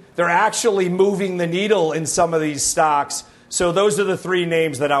actually moving the needle in some of these stocks. So those are the three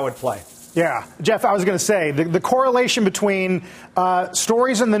names that I would play. Yeah, Jeff, I was going to say the correlation between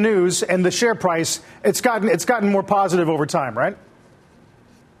stories in the news and the share price, it's gotten more positive over time, right?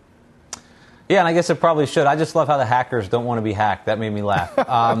 Yeah, and I guess it probably should. I just love how the hackers don't want to be hacked. That made me laugh.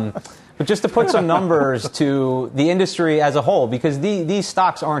 But just to put some numbers to the industry as a whole, because these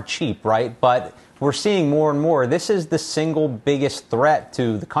stocks aren't cheap, right? But we're seeing more and more. This is the single biggest threat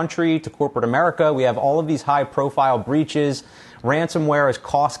to the country, to corporate America. We have all of these high-profile breaches. Ransomware has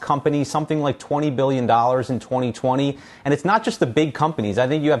cost companies something like $20 billion in 2020. And it's not just the big companies. I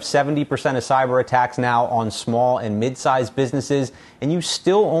think you have 70% of cyber attacks now on small and mid-sized businesses. And you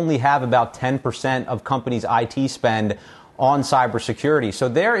still only have about 10% of companies' IT spend on cybersecurity. So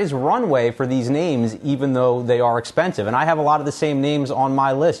there is runway for these names, even though they are expensive. And I have a lot of the same names on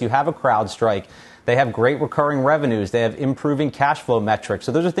my list. You have a CrowdStrike. They have great recurring revenues. They have improving cash flow metrics.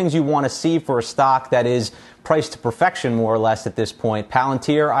 So those are things you want to see for a stock that is priced to perfection, more or less, at this point.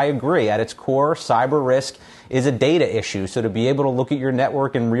 Palantir, I agree. At its core, cyber risk is a data issue. So to be able to look at your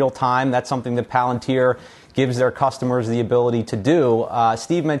network in real time, that's something that Palantir gives their customers the ability to do.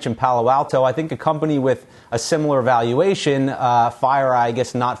 Steve mentioned Palo Alto. I think a company with a similar valuation, FireEye, I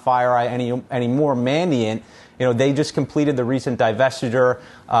guess not FireEye anymore, Mandiant, they just completed the recent divestiture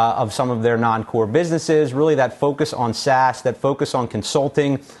of some of their non-core businesses. Really, that focus on SaaS, that focus on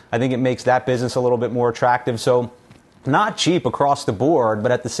consulting, I think it makes that business a little bit more attractive. So not cheap across the board,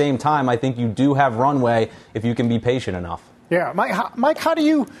 but at the same time, I think you do have runway if you can be patient enough. Yeah. Mike, how do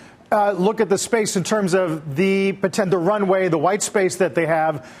you look at the space in terms of the runway, the white space that they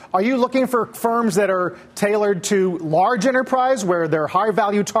have? Are you looking for firms that are tailored to large enterprise where they're high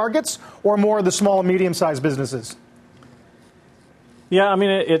value targets, or more of the small and medium sized businesses? Yeah, I mean,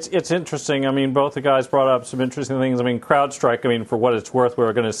 it's interesting. I mean, both the guys brought up some interesting things. I mean, CrowdStrike, I mean, for what it's worth,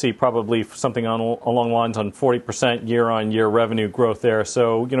 we're going to see probably something along the lines on 40% year-on-year revenue growth there.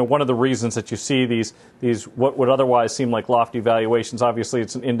 So, one of the reasons that you see these what would otherwise seem like lofty valuations, obviously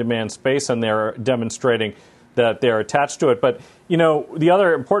it's an in-demand space, and they're demonstrating that they're attached to it. But, the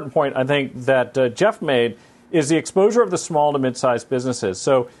other important point I think that Jeff made is the exposure of the small to mid-sized businesses.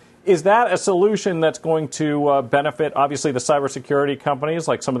 So, is that a solution that's going to benefit, obviously, the cybersecurity companies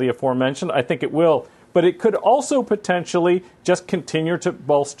like some of the aforementioned? I think it will. But it could also potentially just continue to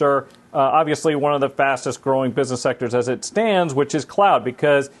bolster, obviously, one of the fastest growing business sectors as it stands, which is cloud.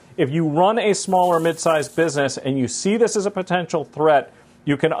 Because if you run a small or mid-sized business and you see this as a potential threat,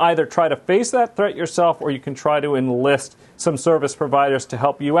 you can either try to face that threat yourself, or you can try to enlist some service providers to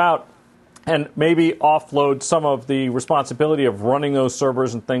help you out and maybe offload some of the responsibility of running those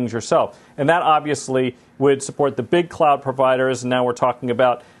servers and things yourself. And that obviously would support the big cloud providers. And now we're talking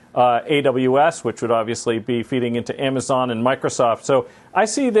about AWS, which would obviously be feeding into Amazon and Microsoft. So I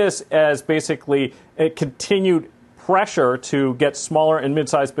see this as basically a continued pressure to get smaller and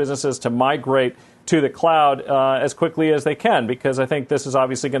mid-sized businesses to migrate to the cloud as quickly as they can, because I think this is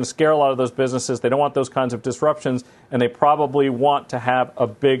obviously going to scare a lot of those businesses. They don't want those kinds of disruptions, and they probably want to have a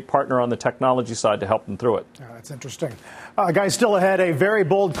big partner on the technology side to help them through it. Yeah, that's interesting. Guys, still ahead, a very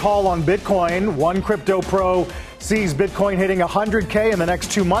bold call on Bitcoin. One crypto pro sees Bitcoin hitting 100K in the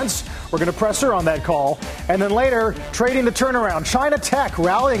next 2 months. We're going to press her on that call. And then later, trading the turnaround. China Tech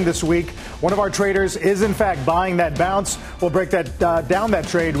rallying this week. One of our traders is, in fact, buying that bounce. We'll break that down, that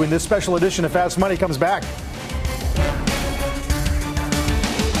trade, when this special edition of Fast Money comes back.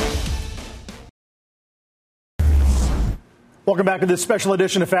 Welcome back to this special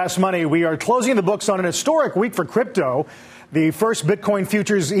edition of Fast Money. We are closing the books on an historic week for crypto. The first Bitcoin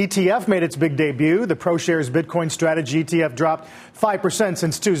futures ETF made its big debut. The ProShares Bitcoin Strategy ETF dropped 5%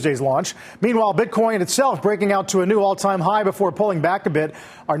 since Tuesday's launch. Meanwhile, Bitcoin itself breaking out to a new all-time high before pulling back a bit.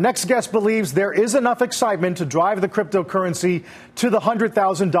 Our next guest believes there is enough excitement to drive the cryptocurrency to the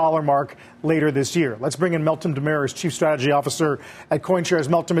 $100,000 mark later this year. Let's bring in Meltem Demirors, Chief Strategy Officer at CoinShares.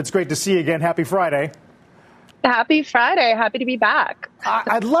 Meltem, it's great to see you again. Happy Friday. Happy Friday. Happy to be back.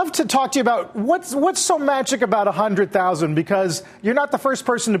 I'd love to talk to you about what's so magic about 100,000, because you're not the first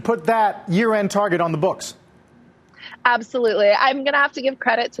person to put that year-end target on the books. Absolutely. I'm going to have to give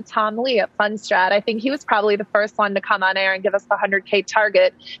credit to Tom Lee at Fundstrat. I think he was probably the first one to come on air and give us the 100K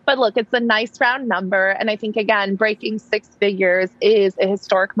target. But look, it's a nice round number. And I think, again, breaking six figures is a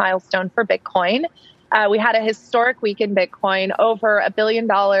historic milestone for Bitcoin. We had a historic week in Bitcoin, over $1 billion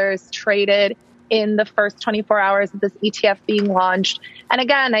traded in the first 24 hours of this ETF being launched. And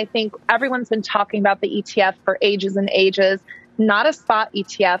again, I think everyone's been talking about the ETF for ages and ages. Not a spot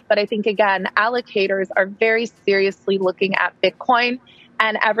ETF, but I think, again, allocators are very seriously looking at Bitcoin,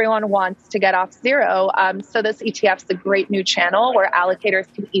 and everyone wants to get off zero. So this ETF is a great new channel where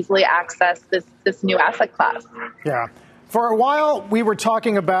allocators can easily access this new asset class. Yeah. For a while, we were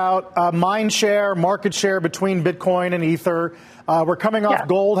talking about mind share, market share between Bitcoin and Ether. We're coming off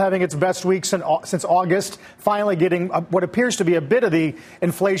gold having its best week since August, finally getting what appears to be a bit of the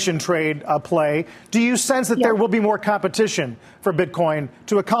inflation trade play. Do you sense that there will be more competition for Bitcoin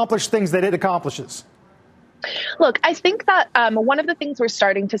to accomplish things that it accomplishes? Look, I think that one of the things we're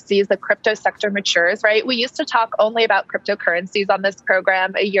starting to see is the crypto sector matures, right? We used to talk only about cryptocurrencies on this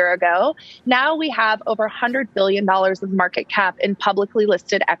program a year ago. Now we have over $100 billion of market cap in publicly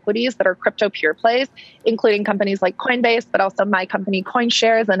listed equities that are crypto pure plays, including companies like Coinbase, but also my company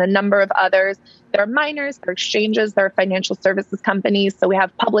CoinShares and a number of others. There are miners, there are exchanges, there are financial services companies. So we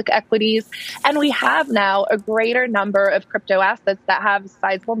have public equities, and we have now a greater number of crypto assets that have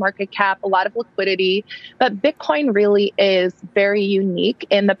sizable market cap, a lot of liquidity. But Bitcoin really is very unique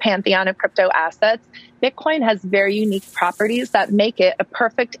in the pantheon of crypto assets. Bitcoin has very unique properties that make it a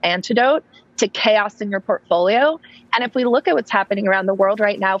perfect antidote to chaos in your portfolio. And if we look at what's happening around the world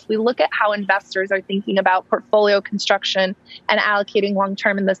right now, if we look at how investors are thinking about portfolio construction and allocating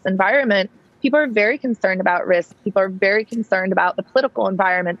long-term in this environment, people are very concerned about risk. People are very concerned about the political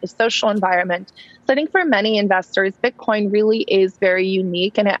environment, the social environment. So I think for many investors, Bitcoin really is very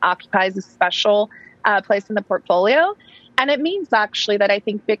unique, and it occupies a special place in the portfolio. And it means actually that I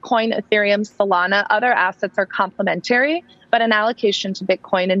think Bitcoin, Ethereum, Solana, other assets are complementary, but an allocation to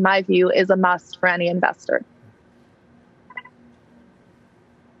Bitcoin, in my view, is a must for any investor.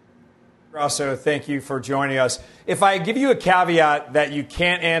 Grasso, thank you for joining us. If I give you a caveat that you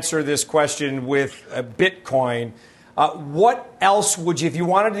can't answer this question with Bitcoin, what else would you, if you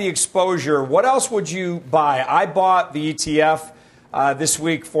wanted the exposure, what else would you buy? I bought the ETF this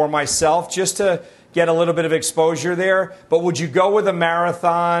week for myself just to get a little bit of exposure there. But would you go with a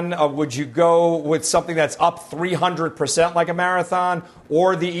marathon? Would you go with something that's up 300% like a marathon,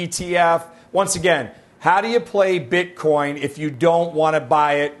 or the ETF? Once again, how do you play Bitcoin if you don't want to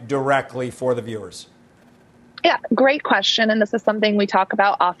buy it directly for the viewers? Yeah, great question. And this is something we talk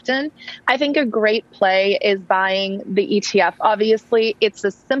about often. I think a great play is buying the ETF. Obviously, it's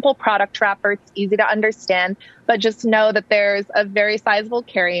a simple product wrapper. It's easy to understand, but just know that there's a very sizable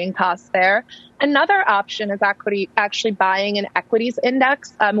carrying cost there. Another option is actually buying an equities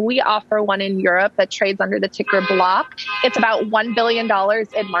index. We offer one in Europe that trades under the ticker Block. It's about $1 billion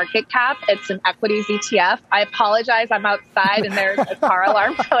in market cap. It's an equities ETF. I apologize, I'm outside and there's a car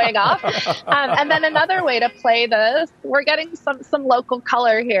alarm going off. And then another way to play this, we're getting some local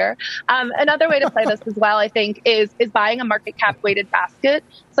color here. Another way to play this as well, I think, is buying a market cap weighted basket.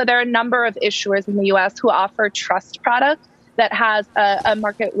 So there are a number of issuers in the U.S. who offer trust products that has a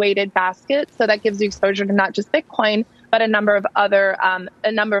market-weighted basket, so that gives you exposure to not just Bitcoin, but a number of other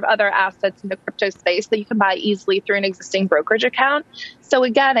assets in the crypto space that you can buy easily through an existing brokerage account. So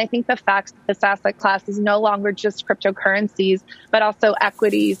again, I think the fact that this asset class is no longer just cryptocurrencies, but also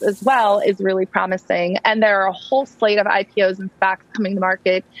equities as well, is really promising. And there are a whole slate of IPOs and SPACs coming to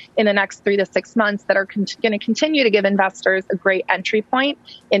market in the next 3 to 6 months that are going to continue to give investors a great entry point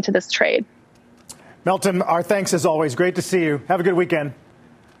into this trade. Meltem, our thanks as always. Great to see you. Have a good weekend.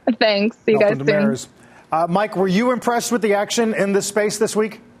 Thanks. See you guys soon. Mike, were you impressed with the action in this space this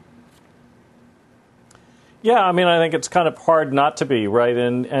week? Yeah, I mean, I think it's kind of hard not to be, right?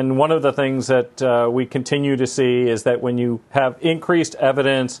 And one of the things that we continue to see is that when you have increased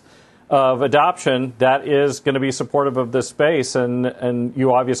evidence of adoption, that is going to be supportive of this space. And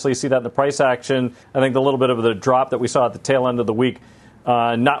you obviously see that in the price action. I think the little bit of the drop that we saw at the tail end of the week,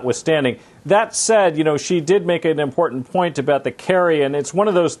 notwithstanding. That said, she did make an important point about the carry, and it's one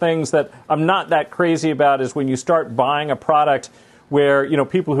of those things that I'm not that crazy about, is when you start buying a product where,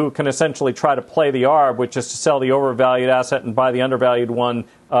 people who can essentially try to play the arb, which is to sell the overvalued asset and buy the undervalued one,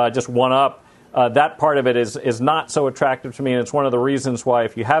 just one up. That part of it is not so attractive to me, and it's one of the reasons why,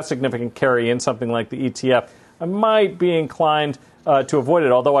 if you have significant carry in something like the ETF, I might be inclined to avoid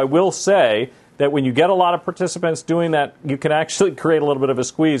it. Although I will say that when you get a lot of participants doing that, you can actually create a little bit of a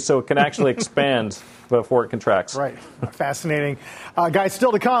squeeze, so it can actually expand before it contracts. Right. Fascinating. Guys,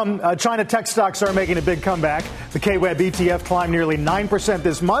 still to come, China tech stocks are making a big comeback. The K-Web ETF climbed nearly 9%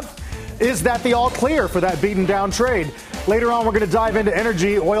 this month. Is that the all clear for that beaten down trade? Later on, we're going to dive into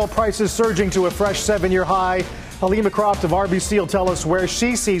energy. Oil prices surging to a fresh 7-year high. Halima Croft of RBC will tell us where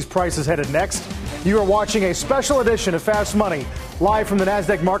she sees prices headed next. You are watching a special edition of Fast Money, live from the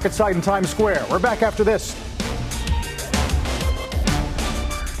NASDAQ market site in Times Square. We're back after this.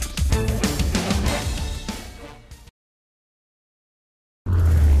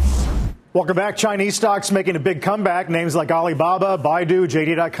 Welcome back. Chinese stocks making a big comeback. Names like Alibaba, Baidu,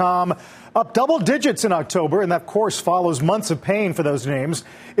 JD.com up double digits in October, and that, of course, follows months of pain for those names.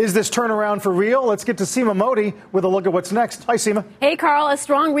 Is this turnaround for real? Let's get to Seema Modi with a look at what's next. Hi, Seema. Hey, Carl. A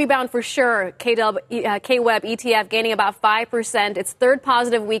strong rebound for sure. K-Web ETF gaining about 5%. Its third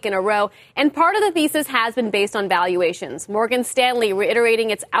positive week in a row. And part of the thesis has been based on valuations. Morgan Stanley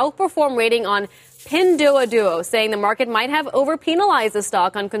reiterating its outperform rating on Pinduoduo, saying the market might have overpenalized the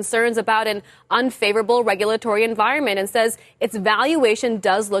stock on concerns about an unfavorable regulatory environment, and says its valuation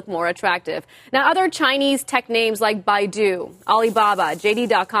does look more attractive. Now, other Chinese tech names like Baidu, Alibaba,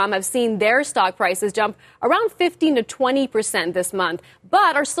 JD.com have seen their stock prices jump around 15 to 20% this month,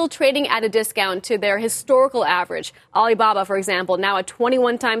 but are still trading at a discount to their historical average. Alibaba, for example, now at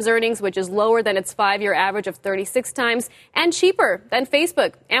 21 times earnings, which is lower than its 5-year average of 36 times, and cheaper than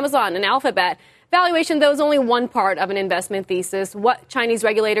Facebook, Amazon, and Alphabet. Valuation, though, is only one part of an investment thesis. What Chinese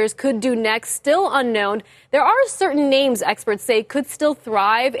regulators could do next, still unknown. There are certain names experts say could still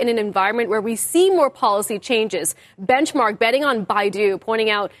thrive in an environment where we see more policy changes. Benchmark betting on Baidu, pointing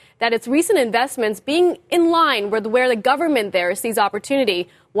out that its recent investments being in line with where the government there sees opportunity.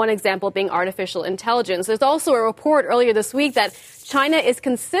 One example being artificial intelligence. There's also a report earlier this week that China is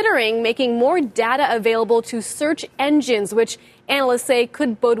considering making more data available to search engines, which analysts say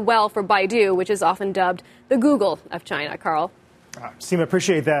could bode well for Baidu, which is often dubbed the Google of China. Carl. Seema,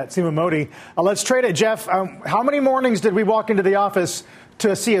 appreciate that. Seema Modi. Let's trade it, Jeff. How many mornings did we walk into the office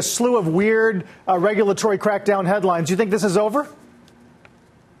to see a slew of weird regulatory crackdown headlines? Do you think this is over?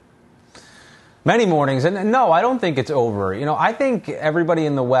 Many mornings. And no, I don't think it's over. You know, I think everybody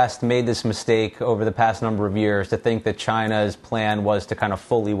in the West made this mistake over the past number of years to think that China's plan was to kind of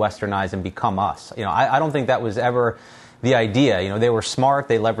fully westernize and become us. You know, I don't think that was ever the idea. You know, they were smart,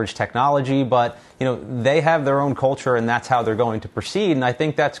 they leveraged technology, but, you know, they have their own culture and that's how they're going to proceed. And I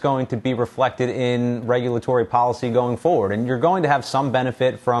think that's going to be reflected in regulatory policy going forward. And you're going to have some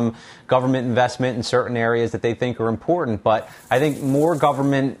benefit from government investment in certain areas that they think are important. But I think more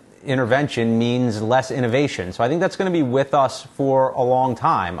government intervention means less innovation. So I think that's going to be with us for a long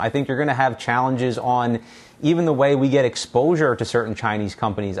time. I think you're going to have challenges on even the way we get exposure to certain Chinese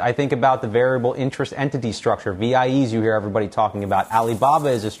companies. I think about the variable interest entity structure, VIEs you hear everybody talking about. Alibaba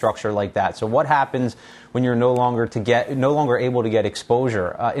is a structure like that. So what happens when you're no longer able to get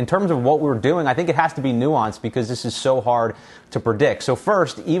exposure? In terms of what we're doing, I think it has to be nuanced because this is so hard to predict. So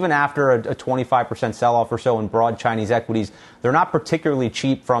first, even after a 25% sell-off or so in broad Chinese equities, they're not particularly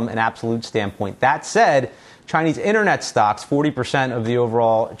cheap from an absolute standpoint. That said, Chinese internet stocks, 40% of the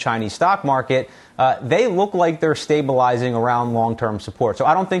overall Chinese stock market, they look like they're stabilizing around long-term support. So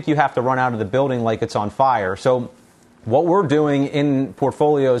I don't think you have to run out of the building like it's on fire. So what we're doing in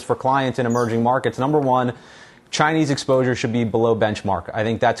portfolios for clients in emerging markets, number one, Chinese exposure should be below benchmark. I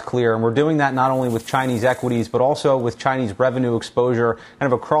think that's clear. And we're doing that not only with Chinese equities, but also with Chinese revenue exposure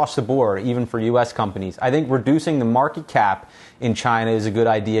kind of across the board, even for U.S. companies. I think reducing the market cap in China is a good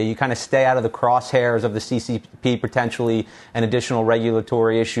idea. You kind of stay out of the crosshairs of the CCP potentially and additional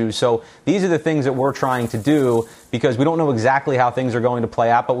regulatory issues. So these are the things that we're trying to do because we don't know exactly how things are going to play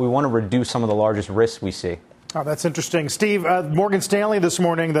out, but we want to reduce some of the largest risks we see. Oh, that's interesting. Steve, Morgan Stanley this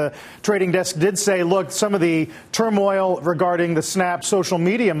morning, the trading desk did say, look, some of the turmoil regarding the Snap social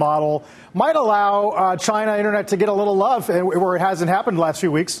media model might allow China Internet to get a little love where it hasn't happened the last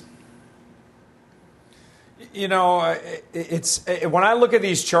few weeks. You know, it's when I look at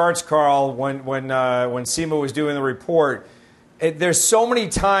these charts, Carl, when Seema was doing the report, there's so many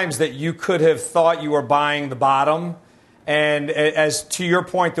times that you could have thought you were buying the bottom. And as to your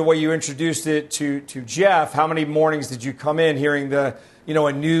point, the way you introduced it to Jeff, how many mornings did you come in hearing a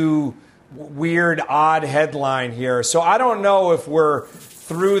new weird, odd headline here? So I don't know if we're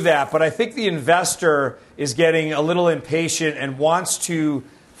through that, but I think the investor is getting a little impatient and wants to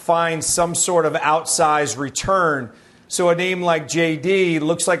find some sort of outsized return. So a name like JD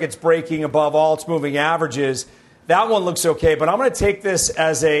looks like it's breaking above all its moving averages. That one looks okay, but I'm going to take this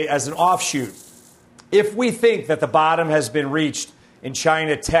as an offshoot. If we think that the bottom has been reached in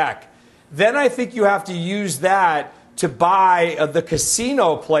China tech, then I think you have to use that to buy the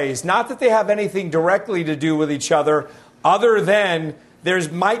casino plays. Not that they have anything directly to do with each other than there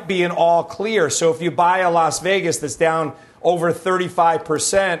might be an all clear. So if you buy a Las Vegas that's down over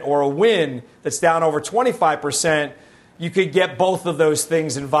 35% or a Wynn that's down over 25%, you could get both of those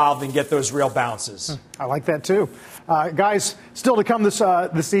things involved and get those real bounces. I like that, too. Guys, still to come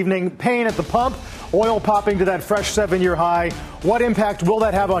this evening, pain at the pump, oil popping to that fresh 7-year high. What impact will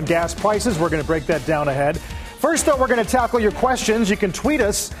that have on gas prices? We're going to break that down ahead. First, though, we're going to tackle your questions. You can tweet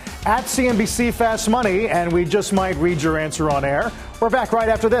us at CNBC Fast Money, and we just might read your answer on air. We're back right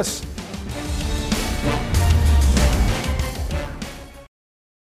after this.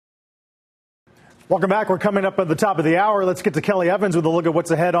 Welcome back. We're coming up at the top of the hour. Let's get to Kelly Evans with a look at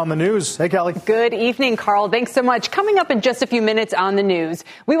what's ahead on the news. Hey, Kelly. Good evening, Carl. Thanks so much. Coming up in just a few minutes on the news,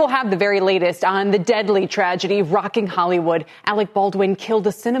 we will have the very latest on the deadly tragedy rocking Hollywood. Alec Baldwin killed a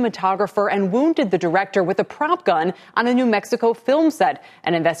cinematographer and wounded the director with a prop gun on a New Mexico film set.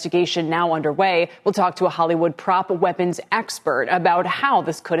 An investigation now underway. We'll talk to a Hollywood prop weapons expert about how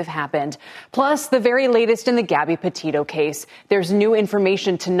this could have happened. Plus, the very latest in the Gabby Petito case. There's new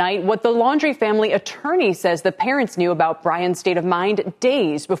information tonight. What the Laundrie family attorney says the parents knew about Brian's state of mind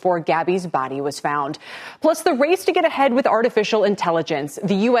days before Gabby's body was found. Plus, the race to get ahead with artificial intelligence.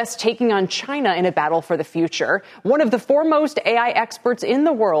 The U.S. taking on China in a battle for the future. One of the foremost AI experts in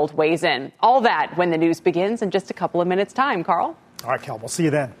the world weighs in. All that when the news begins in just a couple of minutes' time. Carl? All right, Kel, we'll see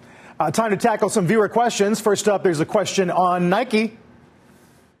you then. Time to tackle some viewer questions. First up, there's a question on Nike.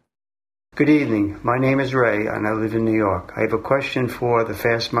 Good evening. My name is Ray, and I live in New York. I have a question for the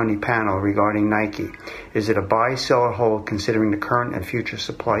Fast Money panel regarding Nike. Is it a buy, sell, or hold considering the current and future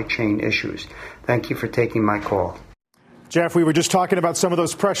supply chain issues? Thank you for taking my call. Jeff, we were just talking about some of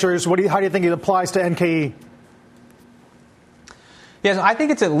those pressures. How do you think it applies to NKE? Yes, I think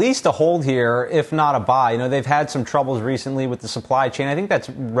it's at least a hold here, if not a buy. You know, they've had some troubles recently with the supply chain. I think that's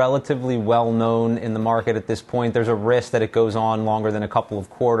relatively well known in the market at this point. There's a risk that it goes on longer than a couple of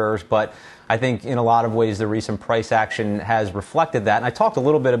quarters, but I think in a lot of ways the recent price action has reflected that. And I talked a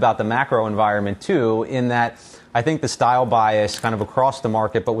little bit about the macro environment, too, in that I think the style bias kind of across the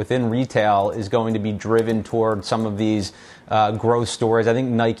market, but within retail, is going to be driven toward some of these growth stories. I think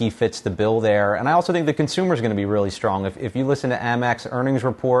Nike fits the bill there. And I also think the consumer is going to be really strong. If you listen to Amex earnings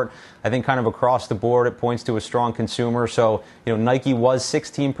report, I think kind of across the board, it points to a strong consumer. So, you know, Nike was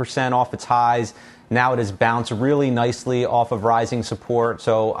 16% off its highs. Now it has bounced really nicely off of rising support.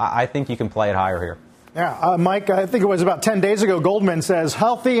 So I think you can play it higher here. Yeah, Mike, I think it was about 10 days ago, Goldman says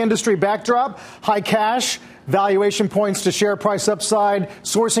healthy industry backdrop, high cash, valuation points to share price upside,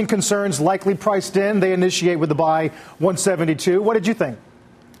 sourcing concerns likely priced in. They initiate with the buy 172. What did you think?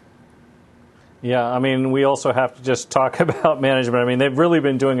 Yeah, I mean, we also have to just talk about management. I mean, they've really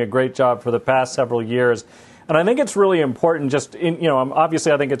been doing a great job for the past several years. And I think it's really important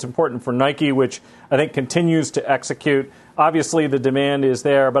obviously I think it's important for Nike, which I think continues to execute. Obviously, the demand is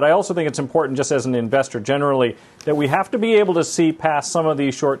there, but I also think it's important just as an investor generally that we have to be able to see past some of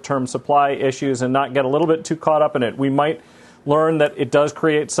these short-term supply issues and not get a little bit too caught up in it. We might learn that it does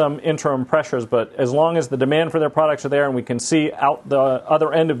create some interim pressures, but as long as the demand for their products are there and we can see out the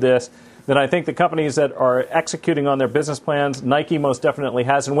other end of this, then I think the companies that are executing on their business plans, Nike most definitely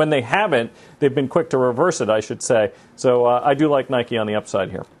has. And when they haven't, they've been quick to reverse it, I should say. So I do like Nike on the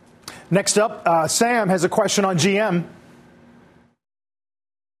upside here. Next up, Sam has a question on GM.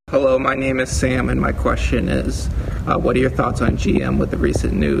 Hello, my name is Sam, and my question is, what are your thoughts on GM with the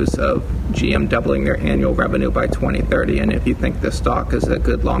recent news of GM doubling their annual revenue by 2030, and if you think this stock is a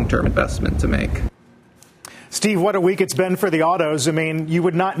good long-term investment to make? Steve, what a week it's been for the autos. I mean, you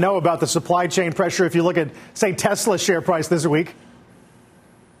would not know about the supply chain pressure if you look at, say, Tesla's share price this week.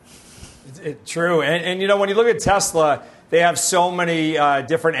 It's true. And, you know, when you look at Tesla, they have so many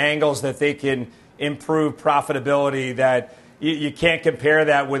different angles that they can improve profitability that you can't compare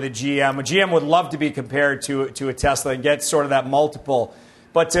that with a GM. A GM would love to be compared to a Tesla and get sort of that multiple.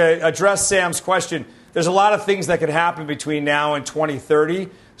 But to address Sam's question, there's a lot of things that could happen between now and 2030.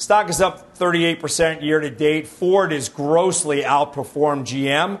 Stock is up 38% year to date. Ford has grossly outperformed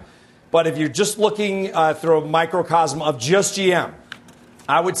GM. But if you're just looking through a microcosm of just GM,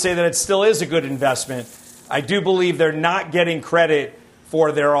 I would say that it still is a good investment. I do believe they're not getting credit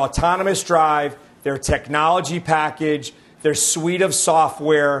for their autonomous drive, their technology package, their suite of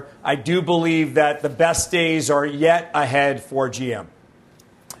software. I do believe that the best days are yet ahead for GM.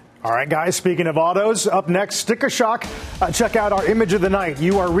 All right, guys, speaking of autos, up next, sticker shock. Check out our image of the night.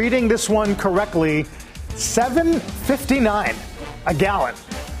 You are reading this one correctly. $7.59 a gallon.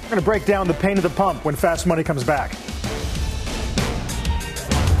 We're going to break down the pain of the pump when Fast Money comes back.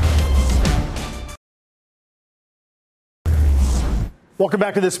 Welcome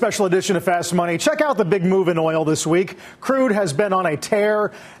back to this special edition of Fast Money. Check out the big move in oil this week. Crude has been on a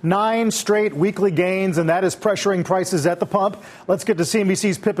tear, 9 straight weekly gains, and that is pressuring prices at the pump. Let's get to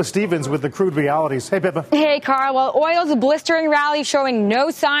CNBC's Pippa Stevens with the crude realities. Hey, Pippa. Hey, Carl. Well, oil's blistering rally showing no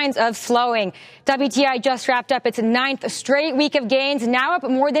signs of slowing. WTI just wrapped up its 9th straight week of gains, now up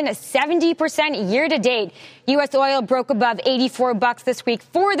more than 70% year to date. U.S. oil broke above $84 this week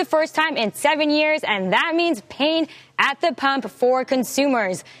for the first time in 7 years, and that means pain at the pump for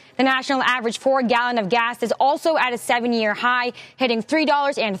consumers. The national average for a gallon of gas is also at a 7-year high, hitting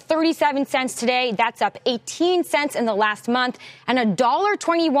 $3.37 today. That's up 18 cents in the last month and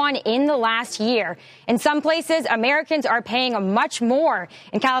 $1.21 in the last year. In some places, Americans are paying much more.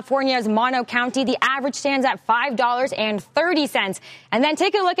 In California's Mono County, the average stands at $5.30. And then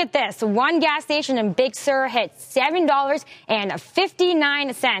take a look at this. One gas station in Big Sur hit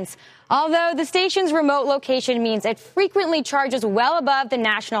 $7.59. Although the station's remote location means it frequently charges well above the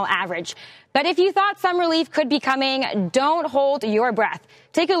national average. But if you thought some relief could be coming, don't hold your breath.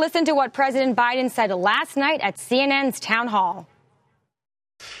 Take a listen to what President Biden said last night at CNN's town hall.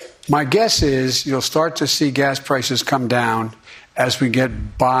 My guess is you'll start to see gas prices come down as we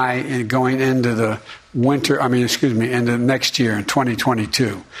get by and going into the into next year in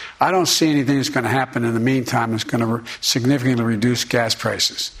 2022. I don't see anything that's going to happen in the meantime that's going to significantly reduce gas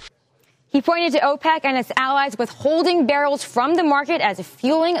prices. He pointed to OPEC and its allies withholding barrels from the market as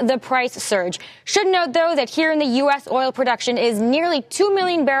fueling the price surge. Should note, though, that here in the U.S., oil production is nearly 2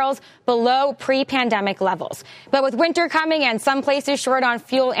 million barrels below pre-pandemic levels. But with winter coming and some places short on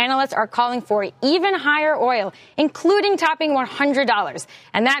fuel, analysts are calling for even higher oil, including topping $100.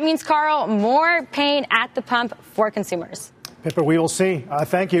 And that means, Carl, more pain at the pump for consumers. Pippa, we will see.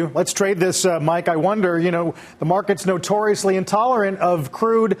 Thank you. Let's trade this, Mike. I wonder, the market's notoriously intolerant of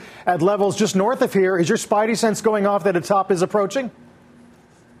crude at levels just north of here. Is your spidey sense going off that a top is approaching?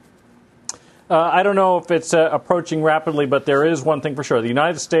 I don't know if it's approaching rapidly, but there is one thing for sure. The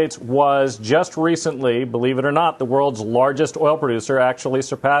United States was just recently, believe it or not, the world's largest oil producer, actually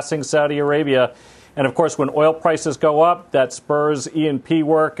surpassing Saudi Arabia. And, of course, when oil prices go up, that spurs E&P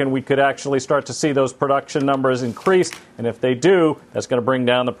work, and we could actually start to see those production numbers increase. And if they do, that's going to bring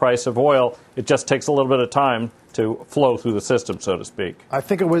down the price of oil. It just takes a little bit of time to flow through the system, so to speak. I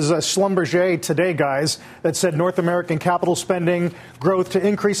think it was Schlumberger today, guys, that said North American capital spending growth to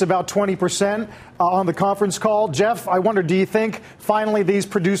increase about 20% on the conference call. Jeff, I wonder, do you think finally these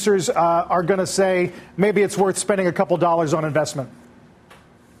producers are going to say maybe it's worth spending a couple dollars on investment?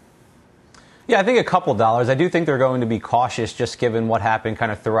 Yeah, I think a couple dollars. I do think they're going to be cautious just given what happened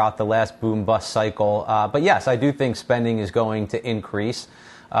kind of throughout the last boom-bust cycle. But yes, I do think spending is going to increase.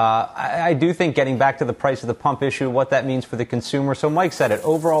 I do think getting back to the price of the pump issue, what that means for the consumer. So Mike said it,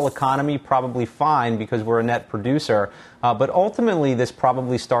 overall economy probably fine because we're a net producer. But ultimately, this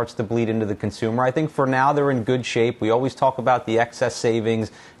probably starts to bleed into the consumer. I think for now, they're in good shape. We always talk about the excess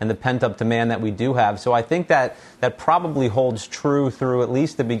savings and the pent-up demand that we do have. So I think that probably holds true through at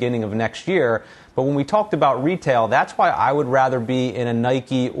least the beginning of next year. But when we talked about retail, that's why I would rather be in a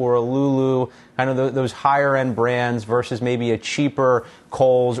Nike or a Lulu, kind of those higher-end brands versus maybe a cheaper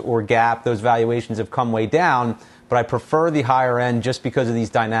Kohl's or Gap. Those valuations have come way down. But I prefer the higher end just because of these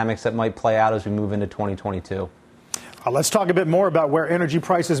dynamics that might play out as we move into 2022. Let's talk a bit more about where energy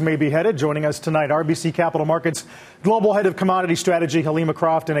prices may be headed. Joining us tonight, RBC Capital Markets Global Head of Commodity Strategy, Halima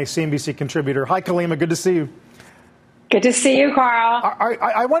Croft, and a CNBC contributor. Hi, Halima. Good to see you. Good to see you, Carl.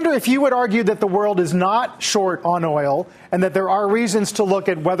 I wonder if you would argue that the world is not short on oil and that there are reasons to look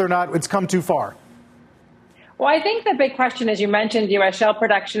at whether or not it's come too far. Well, I think the big question, as you mentioned, U.S. shale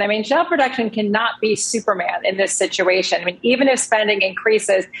production. I mean, shale production cannot be Superman in this situation. I mean, even if spending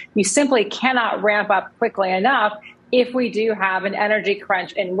increases, you simply cannot ramp up quickly enough if we do have an energy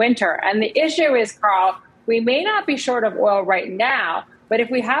crunch in winter. And the issue is, Carl, we may not be short of oil right now, but if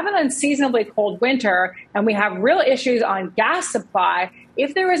we have an unseasonably cold winter and we have real issues on gas supply,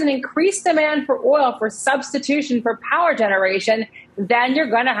 if there is an increased demand for oil for substitution for power generation, then you're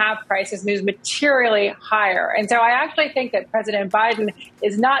going to have prices move materially higher. And so I actually think that President Biden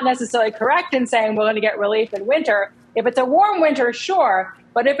is not necessarily correct in saying we're going to get relief in winter. If it's a warm winter, sure.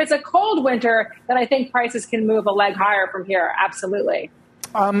 But if it's a cold winter, then I think prices can move a leg higher from here. Absolutely.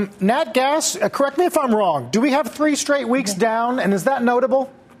 Nat gas, correct me if I'm wrong. Do we have 3 straight weeks down? And is that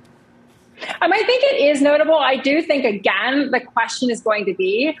notable? I think it is notable. I do think, again, the question is going to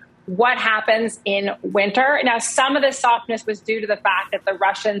be what happens in winter. Now, some of the softness was due to the fact that the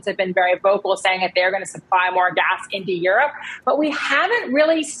Russians have been very vocal saying that they're going to supply more gas into Europe. But we haven't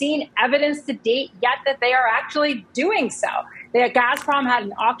really seen evidence to date yet that they are actually doing so. Gazprom had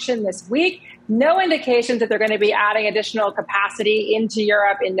an auction this week. No indications that they're going to be adding additional capacity into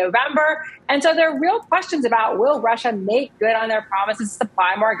Europe in November. And so there are real questions about, will Russia make good on their promises to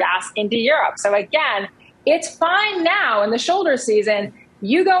supply more gas into Europe? So again, it's fine now in the shoulder season.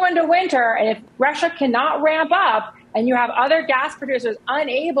 You go into winter, and if Russia cannot ramp up and you have other gas producers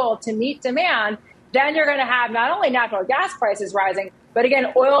unable to meet demand, then you're going to have not only natural gas prices rising, but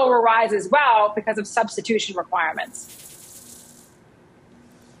again, oil will rise as well because of substitution requirements.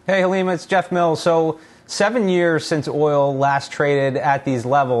 Hey, Halima, it's Jeff Mills. So 7 years since oil last traded at these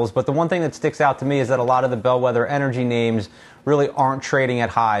levels, but the one thing that sticks out to me is that a lot of the bellwether energy names really aren't trading at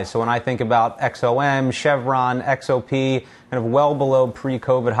highs. So when I think about XOM, Chevron, XOP, kind of well below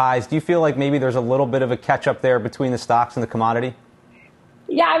pre-COVID highs, do you feel like maybe there's a little bit of a catch-up there between the stocks and the commodity?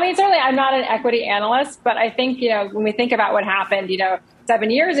 Yeah, I mean, certainly I'm not an equity analyst, but I think, when we think about what happened, 7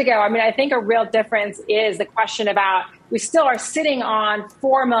 years ago, I mean, I think a real difference is the question about we still are sitting on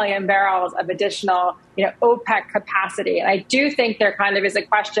 4 million barrels of additional, OPEC capacity. And I do think there kind of is a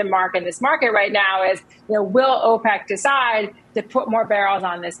question mark in this market right now is, will OPEC decide to put more barrels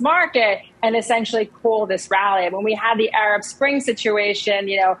on this market and essentially cool this rally? When we had the Arab Spring situation,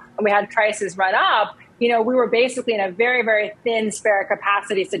 and we had prices run up, we were basically in a very, very thin spare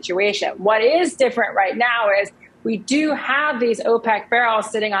capacity situation. What is different right now is we do have these OPEC barrels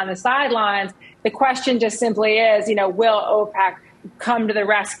sitting on the sidelines. The question just simply is, will OPEC come to the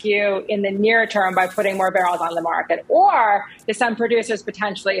rescue in the near term by putting more barrels on the market? Or do some producers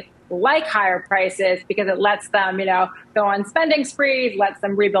potentially like higher prices because it lets them, go on spending sprees, lets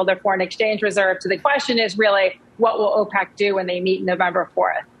them rebuild their foreign exchange reserve? So the question is really, what will OPEC do when they meet November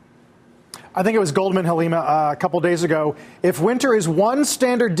 4th? I think it was Goldman, Halima, a couple days ago. If winter is one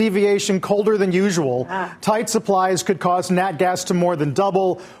standard deviation colder than usual, tight supplies could cause nat gas to more than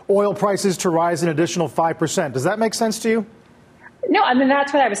double, oil prices to rise an additional 5%. Does that make sense to you? No, I mean,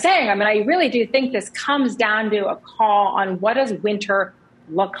 that's what I was saying. I mean, I really do think this comes down to a call on what does winter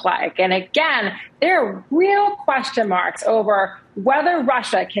look like. And again, there are real question marks over whether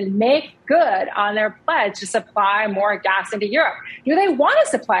Russia can make good on their pledge to supply more gas into Europe. Do they want to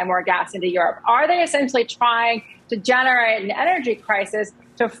supply more gas into Europe? Are they essentially trying to generate an energy crisis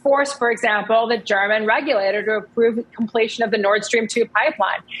to force, for example, the German regulator to approve completion of the Nord Stream 2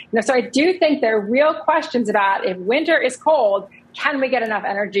 pipeline? So I do think there are real questions about if winter is cold, can we get enough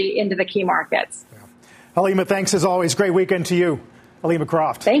energy into the key markets? Halima, thanks as always. Great weekend to you. Halima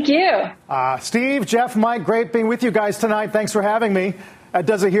Croft. Thank you. Steve, Jeff, Mike, great being with you guys tonight. Thanks for having me. That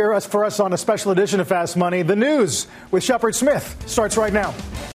does it here for us on a special edition of Fast Money. The news with Shepard Smith starts right now.